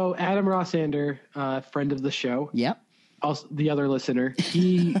 So Adam Rossander, friend of the show. Yep. Also the other listener.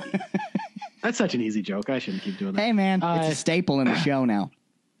 He that's such an easy joke. I shouldn't keep doing that. Hey man, it's a staple in the show now.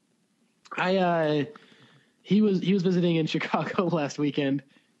 He was visiting in Chicago last weekend,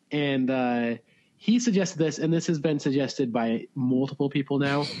 and he suggested this, and this has been suggested by multiple people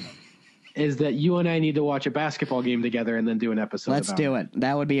now. Is that you and I need to watch a basketball game together and then do an episode? Let's do it.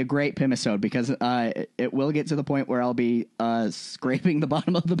 That would be a great Pimisode because it will get to the point where I'll be scraping the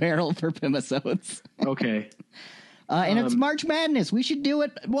bottom of the barrel for Pimisodes. Okay. And it's March Madness. We should do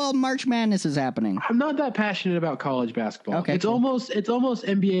it while March Madness is happening. I'm not that passionate about college basketball. Okay, it's cool. almost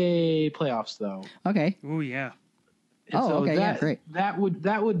NBA playoffs though. Okay. Oh yeah. And okay, yeah, great. That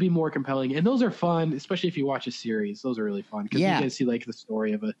would be more compelling, and those are fun, especially if you watch a series. Those are really fun because you can see like the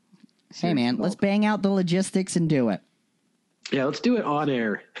story of a. Hey man, let's bang out the logistics and do it. Yeah, let's do it on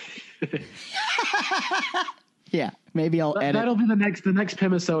air. Yeah, maybe I'll edit. That'll be the next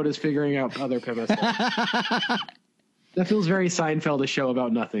Pimisode is figuring out other Pimisodes. That feels very Seinfeld, a show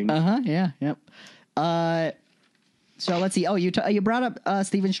about nothing. Yeah. Yep. So let's see. Oh, you brought up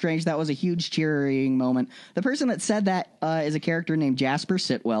Stephen Strange. That was a huge cheering moment. The person that said that is a character named Jasper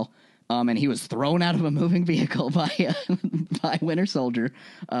Sitwell. And he was thrown out of a moving vehicle by Winter Soldier,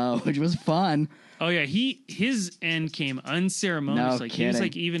 which was fun. Oh yeah, his end came unceremonious. No like kidding. he was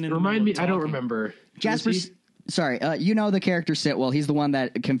like even in Remind me, the I don't remember. Jasper. Sorry, you know the character Sitwell. He's the one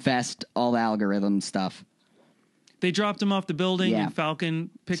that confessed all the algorithm stuff. They dropped him off the building, and Falcon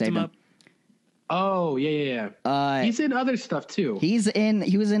picked him up. Oh yeah. He's in other stuff too. He was in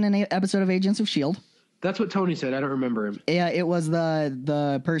an episode of Agents of S.H.I.E.L.D. That's what Tony said. I don't remember him. Yeah, it was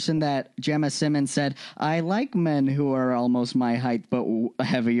the person that Gemma Simmons said, I like men who are almost my height but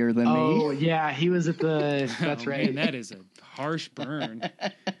heavier than me. Oh, yeah, he was at the... That's right. Man, that is a harsh burn.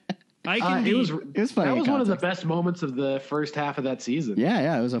 It was funny. That was one of the best moments of the first half of that season.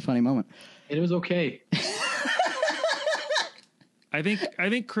 Yeah, it was a funny moment. And it was okay. I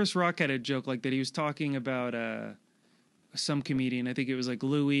think Chris Rock had a joke like that. He was talking about some comedian. I think it was like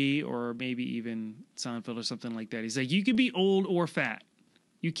Louis or maybe even Seinfeld or something like that. He's like, you could be old or fat.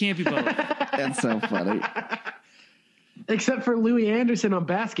 You can't be both. That's so funny. Except for Louis Anderson on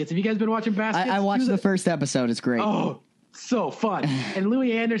Baskets. Have you guys been watching Baskets? I watched the first episode. It's great. Oh, so fun. And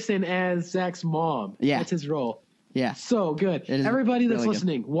Louis Anderson as Zach's mom. Yeah. That's his role. Yeah. So good. Everybody that's really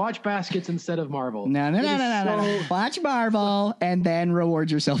listening, watch Baskets instead of Marvel. No. Watch Marvel and then reward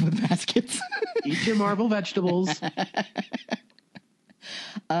yourself with Baskets. Eat your Marvel vegetables.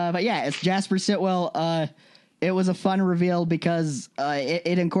 But yeah, it's Jasper Sitwell. It was a fun reveal because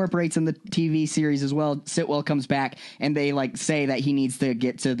it incorporates in the TV series as well. Sitwell comes back and they like say that he needs to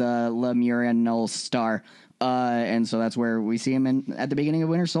get to the Lemurian Star. And so that's where we see him at the beginning of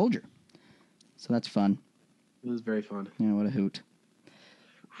Winter Soldier. So that's fun. It was very fun. Yeah, what a hoot.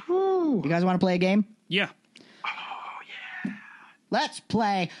 Whew. You guys want to play a game? Yeah. Oh, yeah. Let's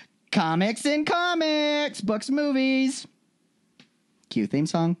play Comics and Comics, Books, Movies. Cue theme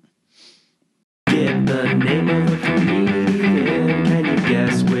song. Get the name of the comedian. Can you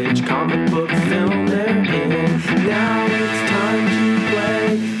guess which comic book film they're in? Now it's time to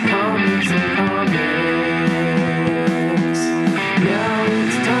play Comics and Comics. Now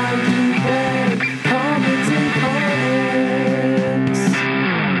it's time to play Comics and Comics.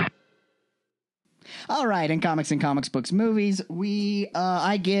 All right, in Comics and Comics, Books, Movies,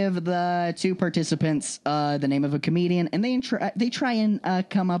 I give the two participants the name of a comedian, and they try and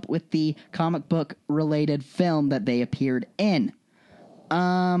come up with the comic book related film that they appeared in.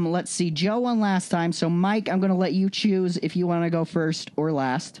 Let's see. Joe won last time, so Mike, I'm going to let you choose if you want to go first or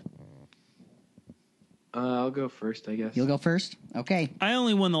last. I'll go first, I guess. You'll go first? Okay. I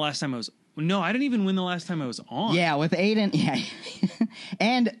only won the last time I was... No, I didn't even win the last time I was on. Yeah, with Aiden. Yeah.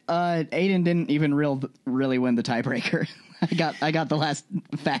 And Aiden didn't even really win the tiebreaker. I got the last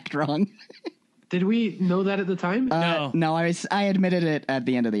fact wrong. Did we know that at the time? No, I admitted it at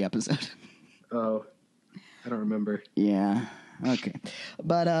the end of the episode. Oh, I don't remember. Yeah. Okay.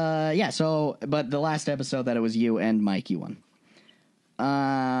 But but the last episode that it was you and Mike, you won.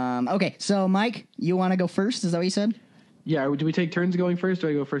 Okay, so Mike, you want to go first? Is that what you said? Yeah, do we take turns going first, or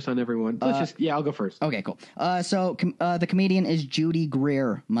do I go first on everyone? I'll go first. Okay, cool. So the comedian is Judy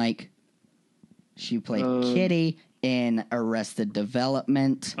Greer, Mike. She played Kitty in Arrested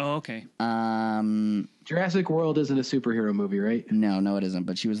Development. Oh, okay. Jurassic World isn't a superhero movie, right? No, it isn't.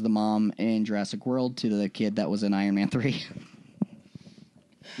 But she was the mom in Jurassic World to the kid that was in Iron Man 3.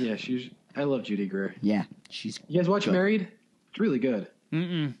 Yeah, I love Judy Greer. Yeah, she's. You guys watch Married? It's really good.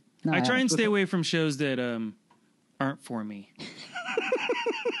 No, I try and stay away from shows that aren't for me.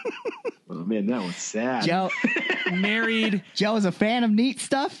 Oh man, that was sad. Joe, Married. Joe is a fan of neat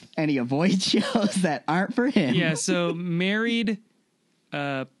stuff, and he avoids shows that aren't for him. Yeah, so Married,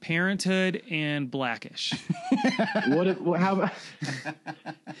 Parenthood, and Blackish. How?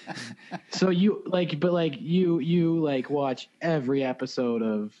 So you you watch every episode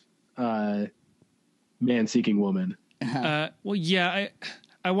of Man Seeking Woman. Well, yeah,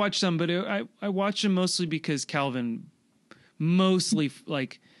 I watch some, but I watch them mostly because Calvin mostly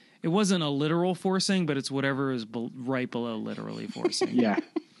it wasn't a literal forcing, but it's whatever is right below literally forcing. Yeah.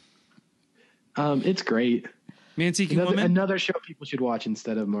 It's great. Man Seeking Woman? Another show people should watch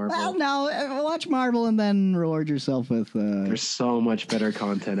instead of Marvel. Well, no, watch Marvel and then reward yourself with... There's so much better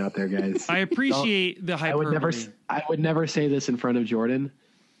content out there, guys. I appreciate the hyperbole. I would never say this in front of Jordan,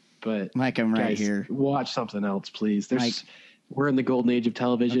 but Mike, I'm right guys, here. watch something else, please. Mike. We're in the golden age of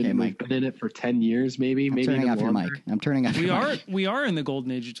television. Okay, We've Mike. been in it for 10 years, maybe Turning even off your longer. mic. I'm turning off your mic. We are in the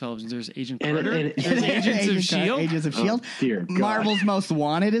golden age of television. There's Agent And- Carter. and- There's Agents of Shield. Agents of Shield. Dear God. Marvel's Most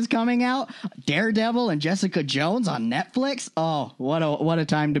Wanted is coming out. Daredevil and Jessica Jones on Netflix. Oh, what a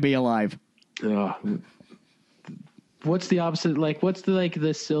time to be alive. Oh. What's the opposite? Like, what's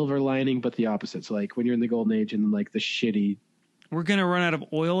the silver lining, but the opposite? So, like, when you're in the golden age and like the shitty. We're gonna run out of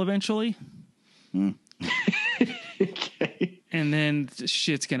oil eventually, Okay. and then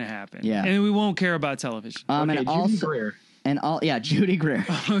shit's gonna happen. Yeah. and we won't care about television. And Judy also, Greer. Judy Greer.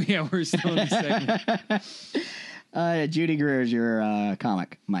 Oh yeah, we're still in the segment. Judy Greer is your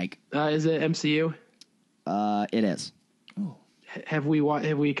comic, Mike. Is it MCU? It is. Have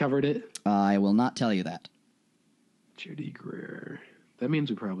we covered it? I will not tell you that. Judy Greer. That means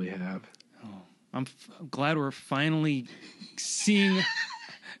we probably have. I'm glad we're finally seeing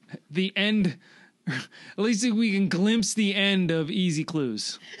the end. At least we can glimpse the end of Easy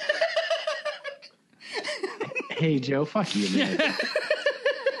Clues. Hey Joe, fuck you, man.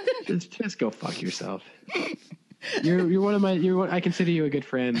 just go fuck yourself. You're one of my. I consider you a good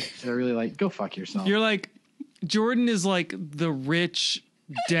friend. I really like. Go fuck yourself. You're like, Jordan is like the rich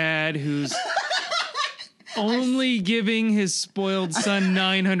dad who's only giving his spoiled son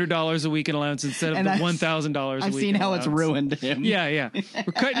 $900 a week in allowance instead of And the I've- $1,000 a week. I've seen in how it's allowance. ruined him. Yeah.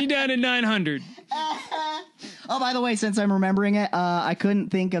 We're cutting you down to 900. Oh, by the way, since I'm remembering it, I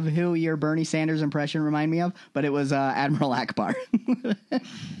couldn't think of who your Bernie Sanders impression reminded me of, but it was Admiral Akbar.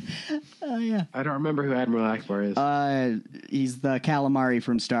 Yeah. I don't remember who Admiral Akbar is. He's the calamari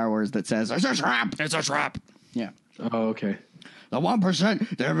from Star Wars that says, "It's a trap." It's a trap. Yeah. Oh, okay. The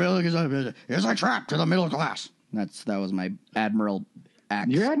 1%, they're really is a trap to the middle class. That was my Admiral act.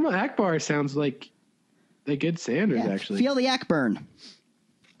 Your Admiral Akbar sounds like a good Sanders, Yeah, actually. Feel the Akburn.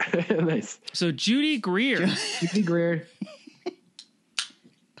 Nice. So Judy Greer. Judy Greer.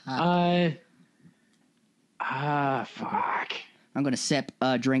 Fuck. I'm going to sip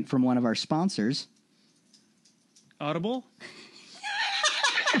a drink from one of our sponsors. Audible?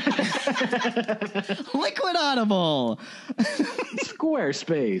 Liquid Audible.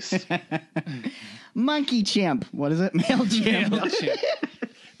 Squarespace. Monkey Chimp. What is it? MailChimp.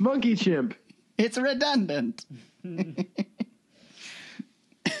 Monkey Chimp. It's redundant.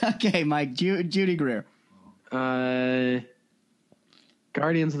 Okay, Mike. Judy Greer.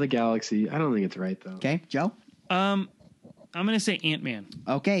 Guardians of the Galaxy. I don't think it's right, though. Okay, Joe. I'm going to say Ant-Man.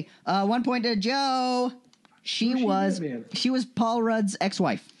 Okay, 1 point to Joe. She was Paul Rudd's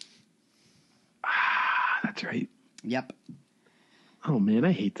ex-wife. That's right. Yep. Oh, man,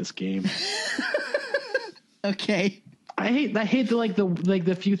 I hate this game. Okay. I hate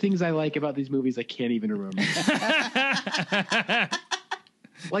the few things I like about these movies I can't even remember.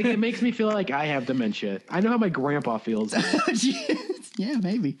 Like, it makes me feel like I have dementia. I know how my grandpa feels. Yeah,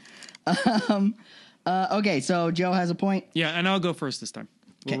 maybe. Okay, so Joe has a point. Yeah, and I'll go first this time.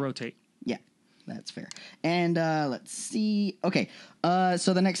 We'll Okay. rotate. Yeah, that's fair. And let's see. Okay,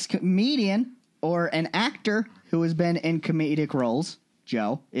 so the next comedian or an actor who has been in comedic roles,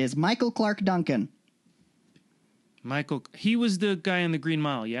 Joe, is Michael Clark Duncan. Michael, he was the guy in the Green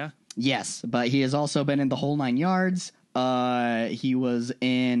Mile, yeah? Yes, but he has also been in The Whole Nine Yards. He was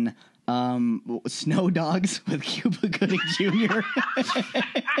in Snow Dogs with Cuba Gooding Jr.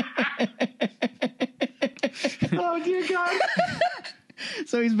 Oh, dear God.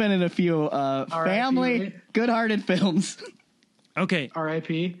 So he's been in a few family, right? good-hearted films. Okay.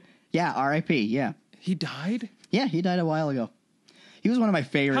 R.I.P. Yeah, R.I.P. Yeah, He died? yeah, he died a while ago. He was one of my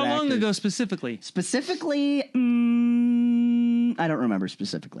favorite. How long actors. ago specifically? Specifically, I don't remember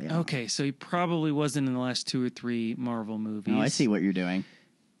specifically. Okay, so he probably wasn't in the last 2 or 3 Marvel movies. Oh, I see what you're doing.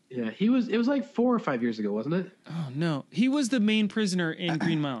 Yeah, it was like 4 or 5 years ago, wasn't it? Oh, no. He was the main prisoner in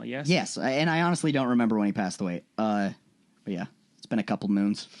Green Mile, yes? Yes, and I honestly don't remember when he passed away. But yeah, it's been a couple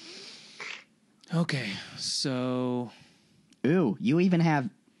moons. Okay, so... Ooh, you even have...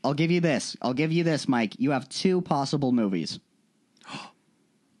 I'll give you this, Mike. You have 2 possible movies.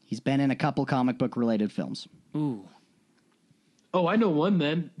 He's been in a couple comic book related films. Ooh. Oh, I know one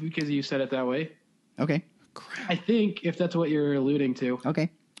then, because you said it that way. Okay. Crap. I think, if that's what you're alluding to. Okay.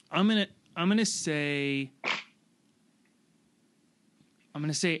 I'm gonna say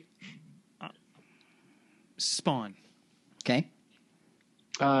Spawn. Okay.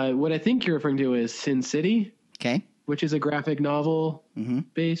 What I think you're referring to is Sin City, Okay. which is a graphic novel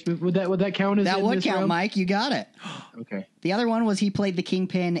based. Would that count as That in would this count, realm? Mike. You got it. Okay. The other one was he played the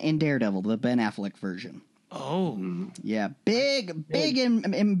Kingpin in Daredevil, the Ben Affleck version. Oh, Yeah, big,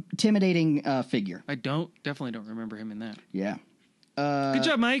 intimidating figure. I definitely don't remember him in that. Yeah. Good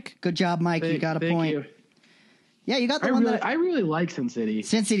job, Mike. Good job, Mike. You got a point. You. Yeah, you got the one I really like Sin City.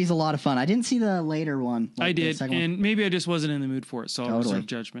 Sin City's a lot of fun. I didn't see the later one. I did, and maybe I just wasn't in the mood for it, so I'll reserve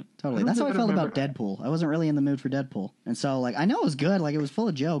judgment. Totally. That's how I felt about Deadpool. I wasn't really in the mood for Deadpool. And so, like, I know it was good. Like, it was full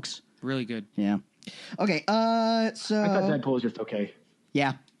of jokes. Really good. Yeah. Okay, so... I thought Deadpool was just okay.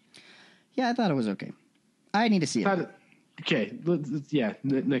 Yeah. Yeah, I thought it was okay. I need to see it. Okay,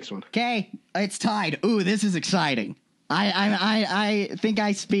 next one. Okay, it's tied. Ooh, this is exciting. I think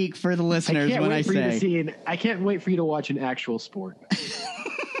I speak for the listeners when I say I can't wait for you to watch an actual sport.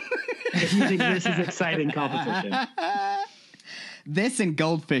 If you think this is exciting competition. This and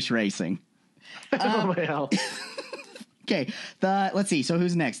goldfish racing. Oh my hell. Okay, let's see. So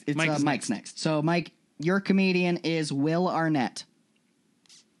who's next? It's Mike's next. So Mike, your comedian is Will Arnett.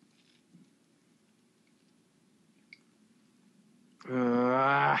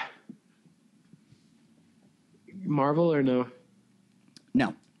 Marvel or no?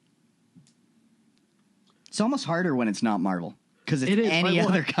 No. It's almost harder when it's not Marvel because it's any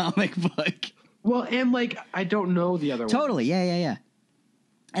other comic book. Well, and like I don't know the other ones. Totally, yeah.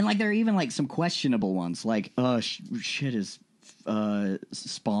 And like there are even like some questionable ones, like shit is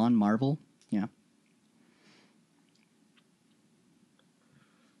Spawn Marvel? Yeah.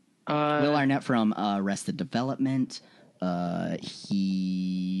 Will Arnett from Arrested Development.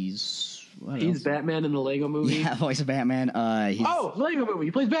 He's Batman in the Lego Movie. Yeah, voice of Batman. Lego Movie.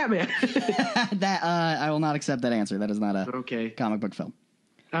 He plays Batman. That I will not accept that answer. That is not a comic book film.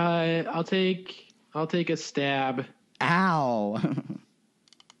 I'll take a stab. Ow.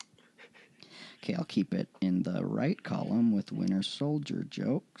 Okay, I'll keep it in the right column with Winter Soldier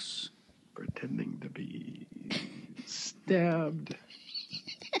jokes. Pretending to be stabbed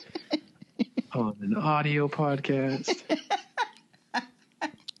on an audio podcast.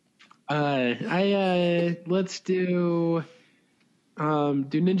 Let's do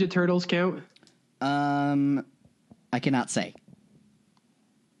Ninja Turtles count? I cannot say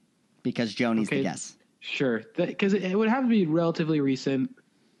because Joe needs to guess. Sure, because it would have to be relatively recent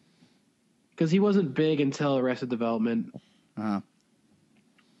because he wasn't big until Arrested Development. I'll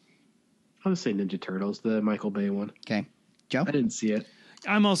just say Ninja Turtles, the Michael Bay one. Okay, Joe? I didn't see it.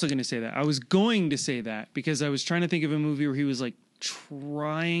 I'm also going to say that. I was going to say that because I was trying to think of a movie where he was like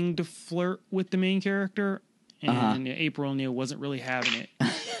trying to flirt with the main character, and April O'Neil wasn't really having it.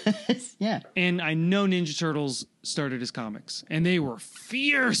 Yeah. And I know Ninja Turtles started as comics, and they were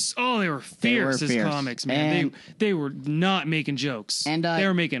fierce. Oh, they were fierce as comics, man. And they were not making jokes. And they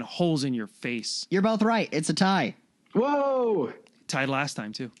were making holes in your face. You're both right. It's a tie. Whoa! Tied last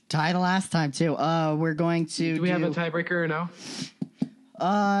time, too. We're going to do we have a tiebreaker or no?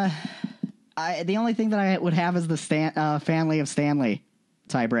 The only thing that I would have is the Family of Stanley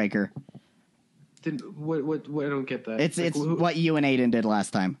tiebreaker. What? I don't get that. It's what you and Aiden did last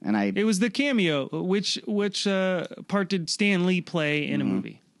time, and It was the cameo. Which part did Stan Lee play in a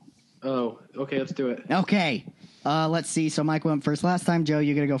movie? Oh, okay. Let's do it. Okay. Let's see. So Mike went first last time. Joe,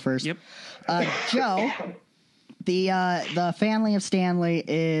 you gotta go first. Yep. Joe, the Family of Stanley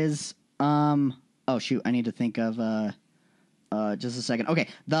is Oh shoot! I need to think of just a second. Okay,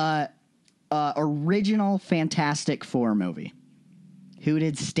 the original Fantastic Four movie. Who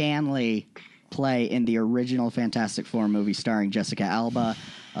did Stan Lee play in the original Fantastic Four movie starring Jessica Alba,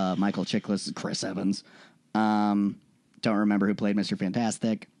 Michael Chiklis, Chris Evans? Don't remember who played Mr.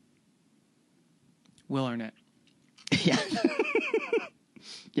 Fantastic. Will Arnett. Yeah.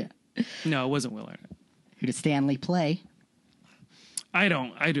 Yeah. No, it wasn't Will Arnett. Who did Stan Lee play? I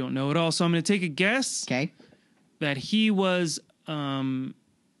don't know at all. So I'm going to take a guess. Okay. That he was a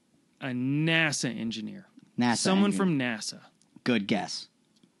NASA engineer. Someone from NASA. Good guess.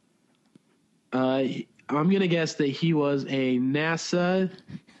 I'm going to guess that he was a NASA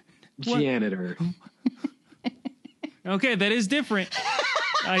janitor. Okay, that is different.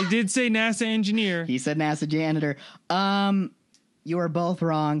 I did say NASA engineer. He said NASA janitor. You are both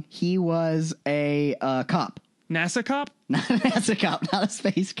wrong. He was a cop. NASA cop? Not a NASA cop, not a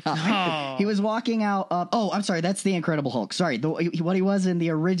space cop. Oh. He was walking out. I'm sorry. That's the Incredible Hulk. Sorry. What he was in the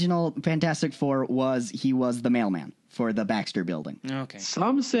original Fantastic Four was he was the mailman for the Baxter Building. Okay.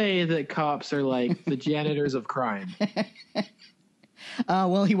 Some say that cops are like the janitors of crime.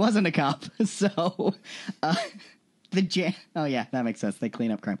 Well, he wasn't a cop, so oh yeah, that makes sense. They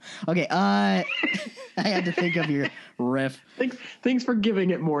clean up crime. Okay. I had to think of your riff. Thanks for giving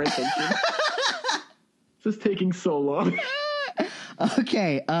it more attention. This is taking so long.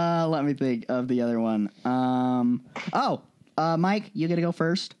 Okay, let me think of the other one. Mike, you gotta go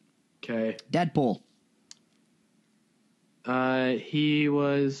first. Okay. Deadpool. He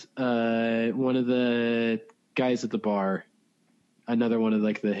was one of the guys at the bar. Another one of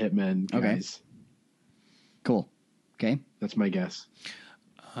like the hitmen guys. Cool. Okay. That's my guess.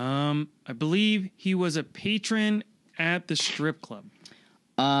 I believe he was a patron at the strip club.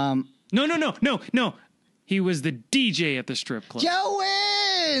 No. He was the DJ at the strip club. Joe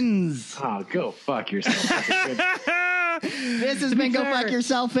wins! Oh, go fuck yourself. This has been Go Fuck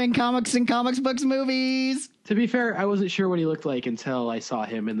Yourself in Comics and Comics Books Movies. To be fair, I wasn't sure what he looked like until I saw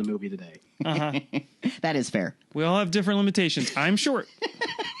him in the movie today. That is fair. We all have different limitations. I'm short.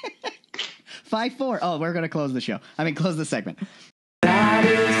 5'4". Oh, we're going to close the show. Close the segment. That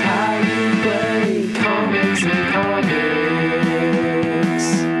is how you play comics and comics.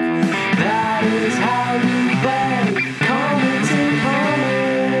 That is how you play comics and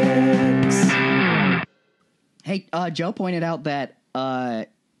comics. Hey, Joe pointed out that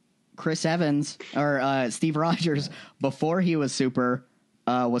Chris Evans or Steve Rogers before he was super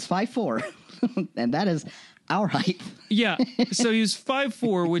was 5'4", and that is our height. Yeah, so he was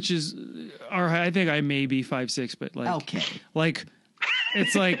 5'4", which is our height. I think I may be 5'6", but like, okay, like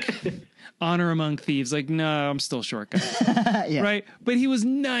it's like honor among thieves. Like, no, I'm still short guy, yeah. right? But he was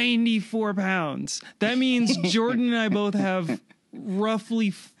 94 pounds. That means Jordan and I both have roughly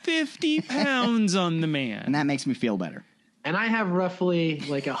 50 pounds on the man, and that makes me feel better. And I have roughly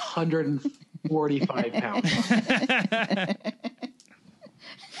like 145 pounds.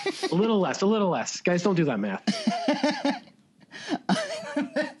 A little less. Guys, don't do that math.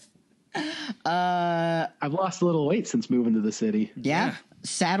 I've lost a little weight since moving to the city. Yeah?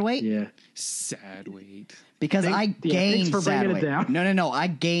 Sad weight? Yeah. sad weight. Because I gained thanks for sad bringing weight. it down. No, I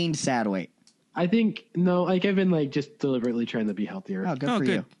gained sad weight. I think, no, like I've been like just deliberately trying to be healthier. Oh, good Oh, for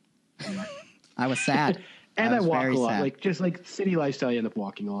good. you. I was sad. And I was walk very a lot. sad. Like just like city lifestyle, you end up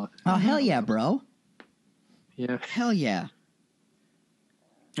walking a lot. Oh, hell yeah, bro. Yeah. Hell yeah.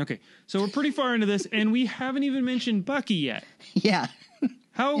 Okay, so we're pretty far into this, and we haven't even mentioned Bucky yet. Yeah.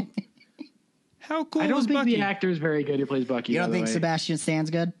 How cool I don't was think Bucky? the actor is very good who plays Bucky. You don't by the think way. Sebastian Stan's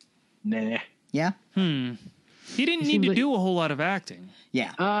good? Nah. Yeah? He didn't need seems to like- do a whole lot of acting.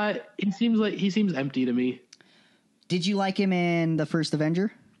 Yeah. He seems empty to me. Did you like him in the first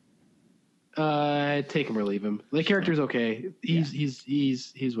Avenger? Take him or leave him. The character's okay.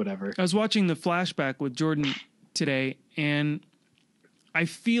 He's whatever. I was watching the flashback with Jordan today, and I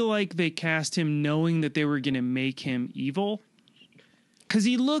feel like they cast him knowing that they were going to make him evil. Because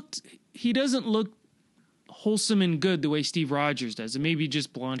he doesn't look wholesome and good the way Steve Rogers does. And maybe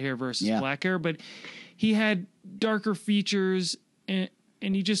just blonde hair versus black hair, but he had darker features, and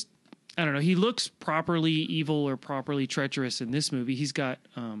he just, I don't know, he looks properly evil or properly treacherous in this movie. He's got,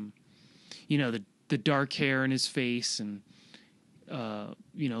 the dark hair in his face and, a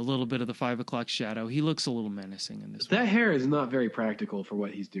little bit of the 5 o'clock shadow. He looks a little menacing in this That one. hair is not very practical for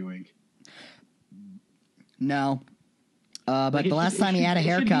what he's doing. No. But Like, the it last should- time he had a it should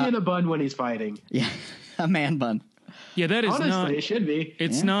haircut. be in a bun when he's fighting. Yeah. A man bun. Yeah, that is Honestly, not. it should be.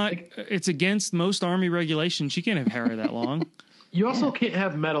 It's Yeah. not. It's against most Army regulations. You can't have hair that long. You also can't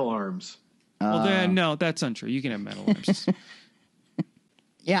have metal arms. Well, then no, that's untrue. You can have metal arms.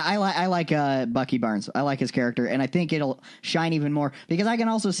 Yeah, I like Bucky Barnes. I like his character, and I think it'll shine even more because I can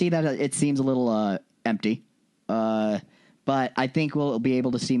also see that it seems a little empty. But I think we'll be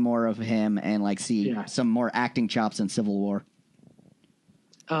able to see more of him and like see some more acting chops in Civil War.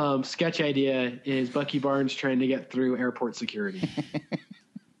 Sketch idea is Bucky Barnes trying to get through airport security.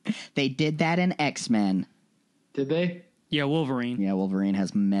 They did that in X-Men. Did they? Yeah, Wolverine. Yeah, Wolverine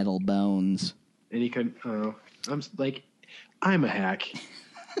has metal bones. And he couldn't. Oh, I'm a hack.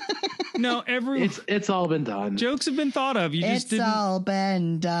 No, It's all been done. jokes have been thought of. You just It's didn't. all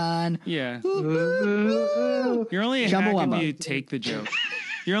been done. Yeah, Ooh. you're only a Chumbawamba. hack if you take the joke.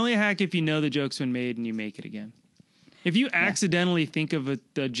 You're only a hack if you know the joke's been made and you make it again. If you accidentally think of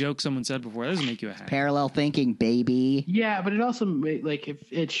a joke someone said before, that doesn't make you a hack. Parallel thinking, baby. Yeah, but it also like if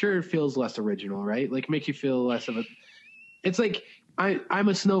it sure feels less original, right? Like makes you feel less of a. It's like I'm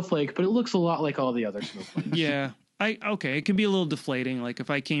a snowflake, but it looks a lot like all the other snowflakes. Yeah. Okay, it can be a little deflating. Like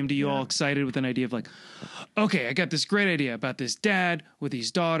if I came to you all excited with an idea of like, okay, I got this great idea about this dad with these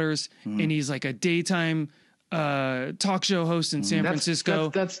daughters, and he's like a daytime talk show host in San Francisco.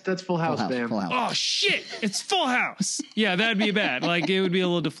 That's Full House, man. Full House. Oh shit, it's Full House. Yeah, that'd be bad. Like it would be a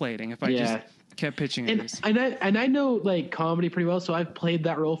little deflating if I just kept pitching ideas. And I know like comedy pretty well, so I've played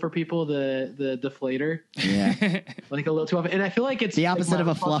that role for people, the deflator, Yeah. like a little too often. And I feel like it's The opposite like of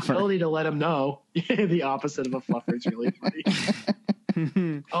my a fluffer. responsibility to let them know. The opposite of a fluffer is really funny.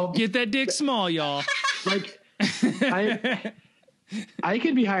 Get that dick small, y'all. Like I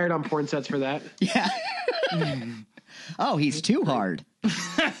could be hired on porn sets for that. Yeah. Oh, he's too hard.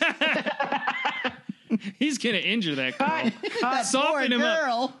 He's gonna injure that girl. That Soften poor him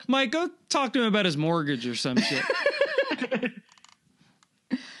girl. up. Mike, go talk to him about his mortgage or some shit.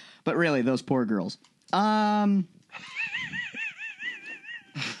 But really, those poor girls. Oh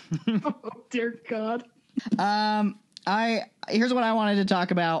dear God. Here's what I wanted to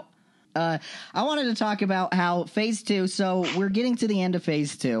talk about. I wanted to talk about how phase 2. So we're getting to the end of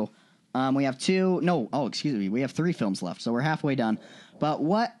phase 2. We have we have 3 films left, so we're halfway done. But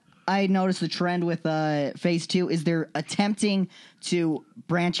what I noticed the trend with phase 2 is they're attempting to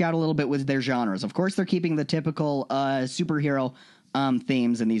branch out a little bit with their genres. Of course, they're keeping the typical superhero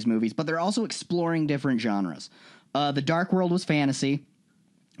themes in these movies, but they're also exploring different genres. The Dark World was fantasy.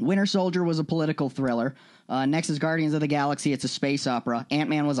 Winter Soldier was a political thriller. Next is Guardians of the Galaxy. It's a space opera.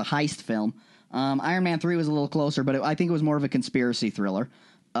 Ant-Man was a heist film. Iron Man 3 was a little closer, but I think it was more of a conspiracy thriller.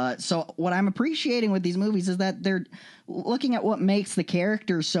 So what I'm appreciating with these movies is that they're looking at what makes the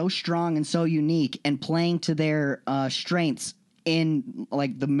characters so strong and so unique and playing to their strengths in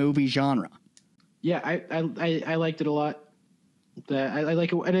like the movie genre. Yeah, I liked it a lot. I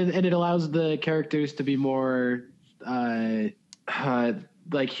like it, and it allows the characters to be more like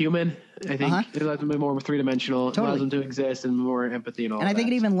human. I think it allows them to be more three-dimensional. Totally. Allows them to exist and more empathy and all. And I think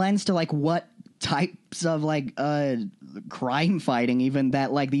it even lends to like what types of like crime fighting even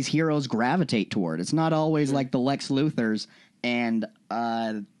that like these heroes gravitate toward. It's not always like the Lex Luthors and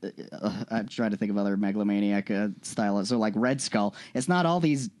I'm trying to think of other megalomaniac style. So like Red Skull. It's not all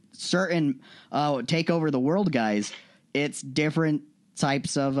these certain take over the world guys. It's different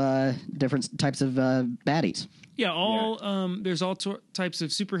types of baddies. Yeah, there's all types of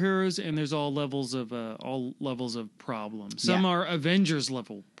superheroes, and there's all levels of problems. Some are Avengers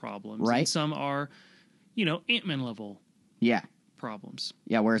level problems, right? And some are, Ant-Man level, problems.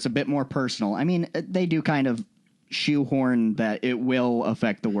 Yeah, where it's a bit more personal. I mean, they do kind of shoehorn that it will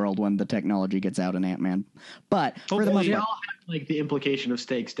affect the world when the technology gets out in Ant-Man, but for the most part, they all have like the implication of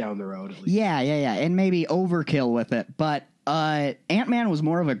stakes down the road. At least. Yeah, and maybe overkill with it. But Ant-Man was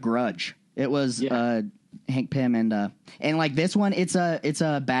more of a grudge. It was. Hank Pym and like this one, it's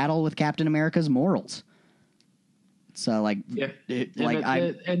a battle with Captain America's morals. So like,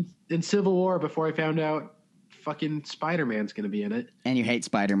 and in Civil War, before I found out fucking Spider-Man's going to be in it, and you hate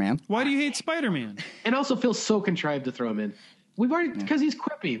Spider-Man. Why do you hate Spider-Man? And also feels so contrived to throw him in. We've already because he's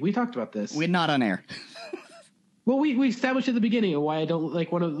quippy. We talked about this. We're not on air. Well, we established at the beginning of why I don't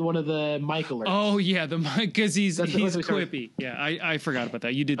like one of the mic alerts. Oh yeah, the mic because he's quippy. Yeah, I forgot about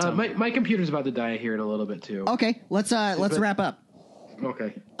that. You did tell me. My computer's about to die here in a little bit too. Okay, let's wrap up.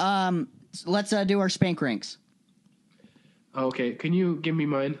 Okay. Let's do our spank ranks. Okay, can you give me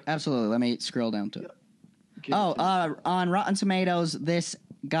mine? Absolutely. Let me scroll down to it. On Rotten Tomatoes, this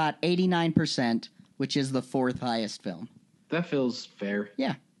got 89%, which is the 4th highest film. That feels fair.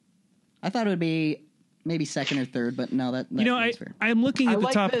 Yeah, I thought it would be. Maybe second or third, but no, that's fair. I'm looking at the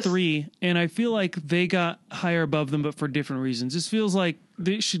top 3, and I feel like they got higher above them, but for different reasons. This feels like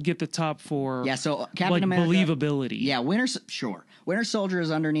they should get the top 4. Yeah, so Captain America, believability. Yeah, Winter Soldier is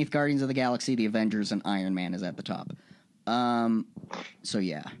underneath Guardians of the Galaxy, the Avengers, and Iron Man is at the top. So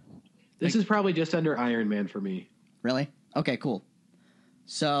yeah, this is probably just under Iron Man for me. Really? Okay, cool.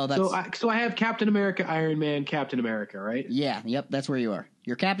 So that's so I have Captain America, Iron Man, Captain America, right? Yeah, yep, that's where you are.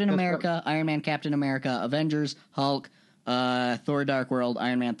 You're Captain America, Iron Man, Captain America, Avengers, Hulk, Thor: Dark World,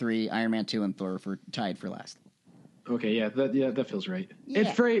 Iron Man 3, Iron Man 2, and Thor tied for last. Okay, that feels right.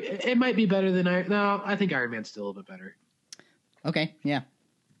 Yeah. It might be better than I think Iron Man's still a bit better. Okay, yeah.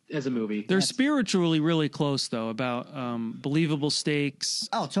 As a movie. They're spiritually really close, though, about believable stakes.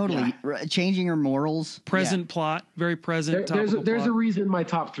 Oh, totally. Yeah. Changing your morals. Present plot, very present. There's a reason my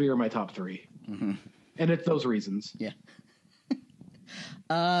top 3 are my top 3. Mm-hmm. And it's those reasons. Yeah.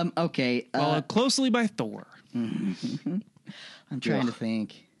 Okay. Followed closely by Thor. Mm-hmm. I'm trying to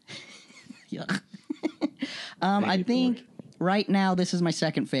think. Yuck. I think right now this is my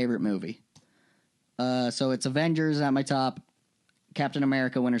second favorite movie. So it's Avengers at my top. Captain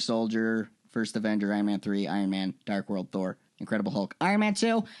America, Winter Soldier, First Avenger, Iron Man 3, Iron Man, Dark World, Thor, Incredible Hulk, Iron Man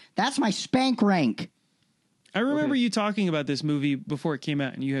 2. That's my spank rank. I remember you talking about this movie before it came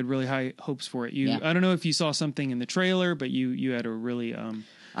out, and you had really high hopes for it. I don't know if you saw something in the trailer, but you had a really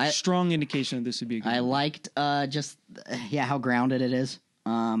strong indication that this would be a good movie. I liked how grounded it is,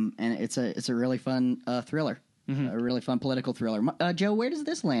 and it's a really fun thriller, a really fun political thriller. Joe, where does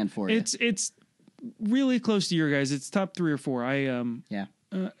this land for you? It's really close to your guys. It's top 3 or 4. Iron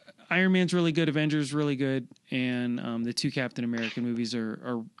Man's really good, Avengers really good, and the 2 Captain America movies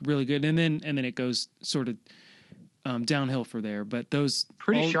are really good. And then it goes sort of downhill for there. But those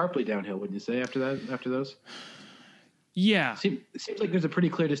pretty sharply downhill, wouldn't you say? After those, Yeah. Seems like there's a pretty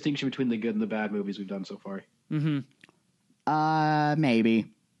clear distinction between the good and the bad movies we've done so far. Maybe.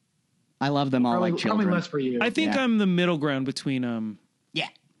 I love them all like children. Probably less for you. I think I'm the middle ground between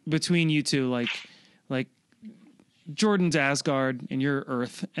between you two, like Jordan's Asgard and your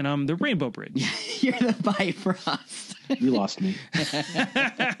Earth, and I'm the Rainbow Bridge. You're the Bifrost. You lost me.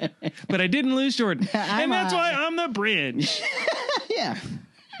 But I didn't lose Jordan. And that's why I'm the bridge. Yeah.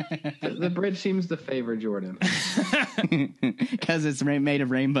 The bridge seems to favor Jordan. Because it's made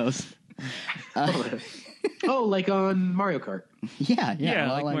of rainbows. Like on Mario Kart. Yeah,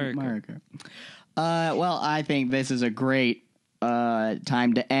 like Mario Kart. Well, I think this is a great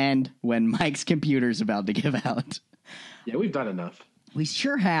time to end when Mike's computer's about to give out. Yeah, we've done enough. We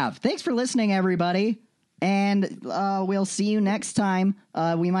sure have. Thanks for listening, everybody. And we'll see you next time.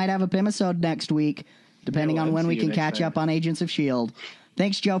 We might have a Pimisode next week, depending on when we can catch up on Agents of S.H.I.E.L.D.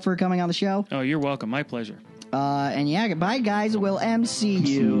 Thanks, Joe, for coming on the show. Oh, you're welcome. My pleasure. And yeah, goodbye, guys. We'll MC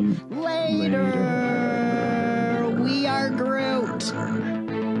you later. We are Groot.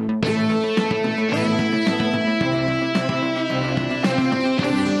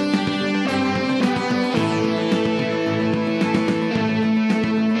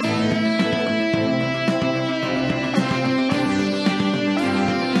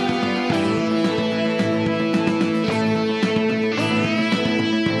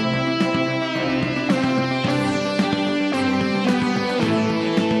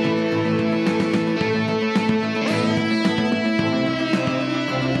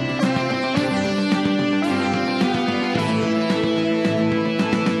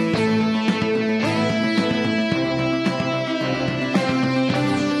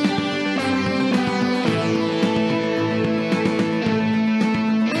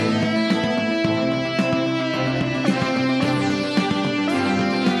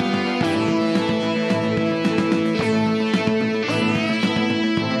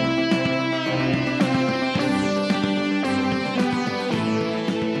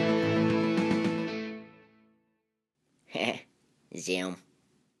 Zoom.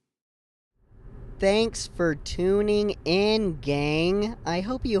 Thanks for tuning in, gang. I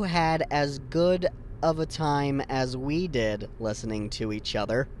hope you had as good of a time as we did listening to each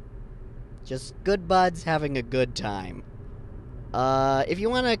other. Just good buds having a good time. If you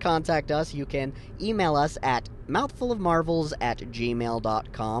want to contact us, you can email us at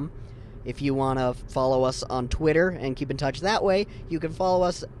mouthfulofmarvels@gmail.com. If you want to follow us on Twitter and keep in touch that way, you can follow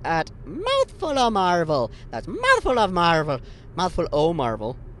us at Mouthful of Marvel. That's Mouthful of Marvel. Mouthful o'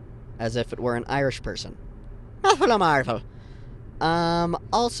 Marvel. As if it were an Irish person. Mouthful of Marvel.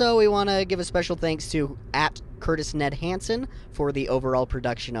 Also, we want to give a special thanks to at Curtis Ned Hansen for the overall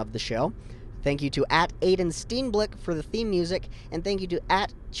production of the show. Thank you to at Aiden Steenblick for the theme music, and thank you to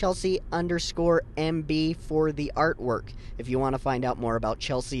at Chelsea_MB for the artwork. If you want to find out more about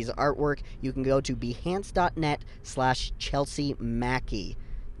Chelsea's artwork, you can go to behance.net/Chelsea Mackey.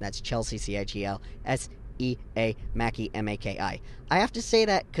 That's Chelsea, CHELSEA Mackey, MAKI. I have to say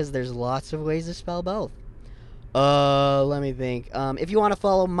that because there's lots of ways to spell both. Let me think. If you want to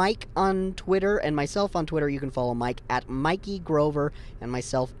follow Mike on Twitter and myself on Twitter, you can follow Mike at Mikey Grover and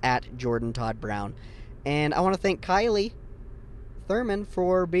myself at Jordan Todd Brown. And I want to thank Kylie Thurman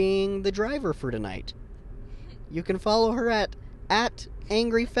for being the driver for tonight. You can follow her at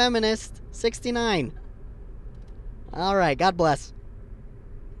AngryFeminist69. All right, God bless.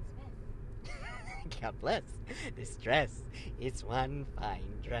 God bless. This dress, it's one fine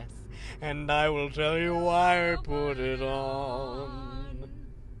dress, and I will tell you why I put it on.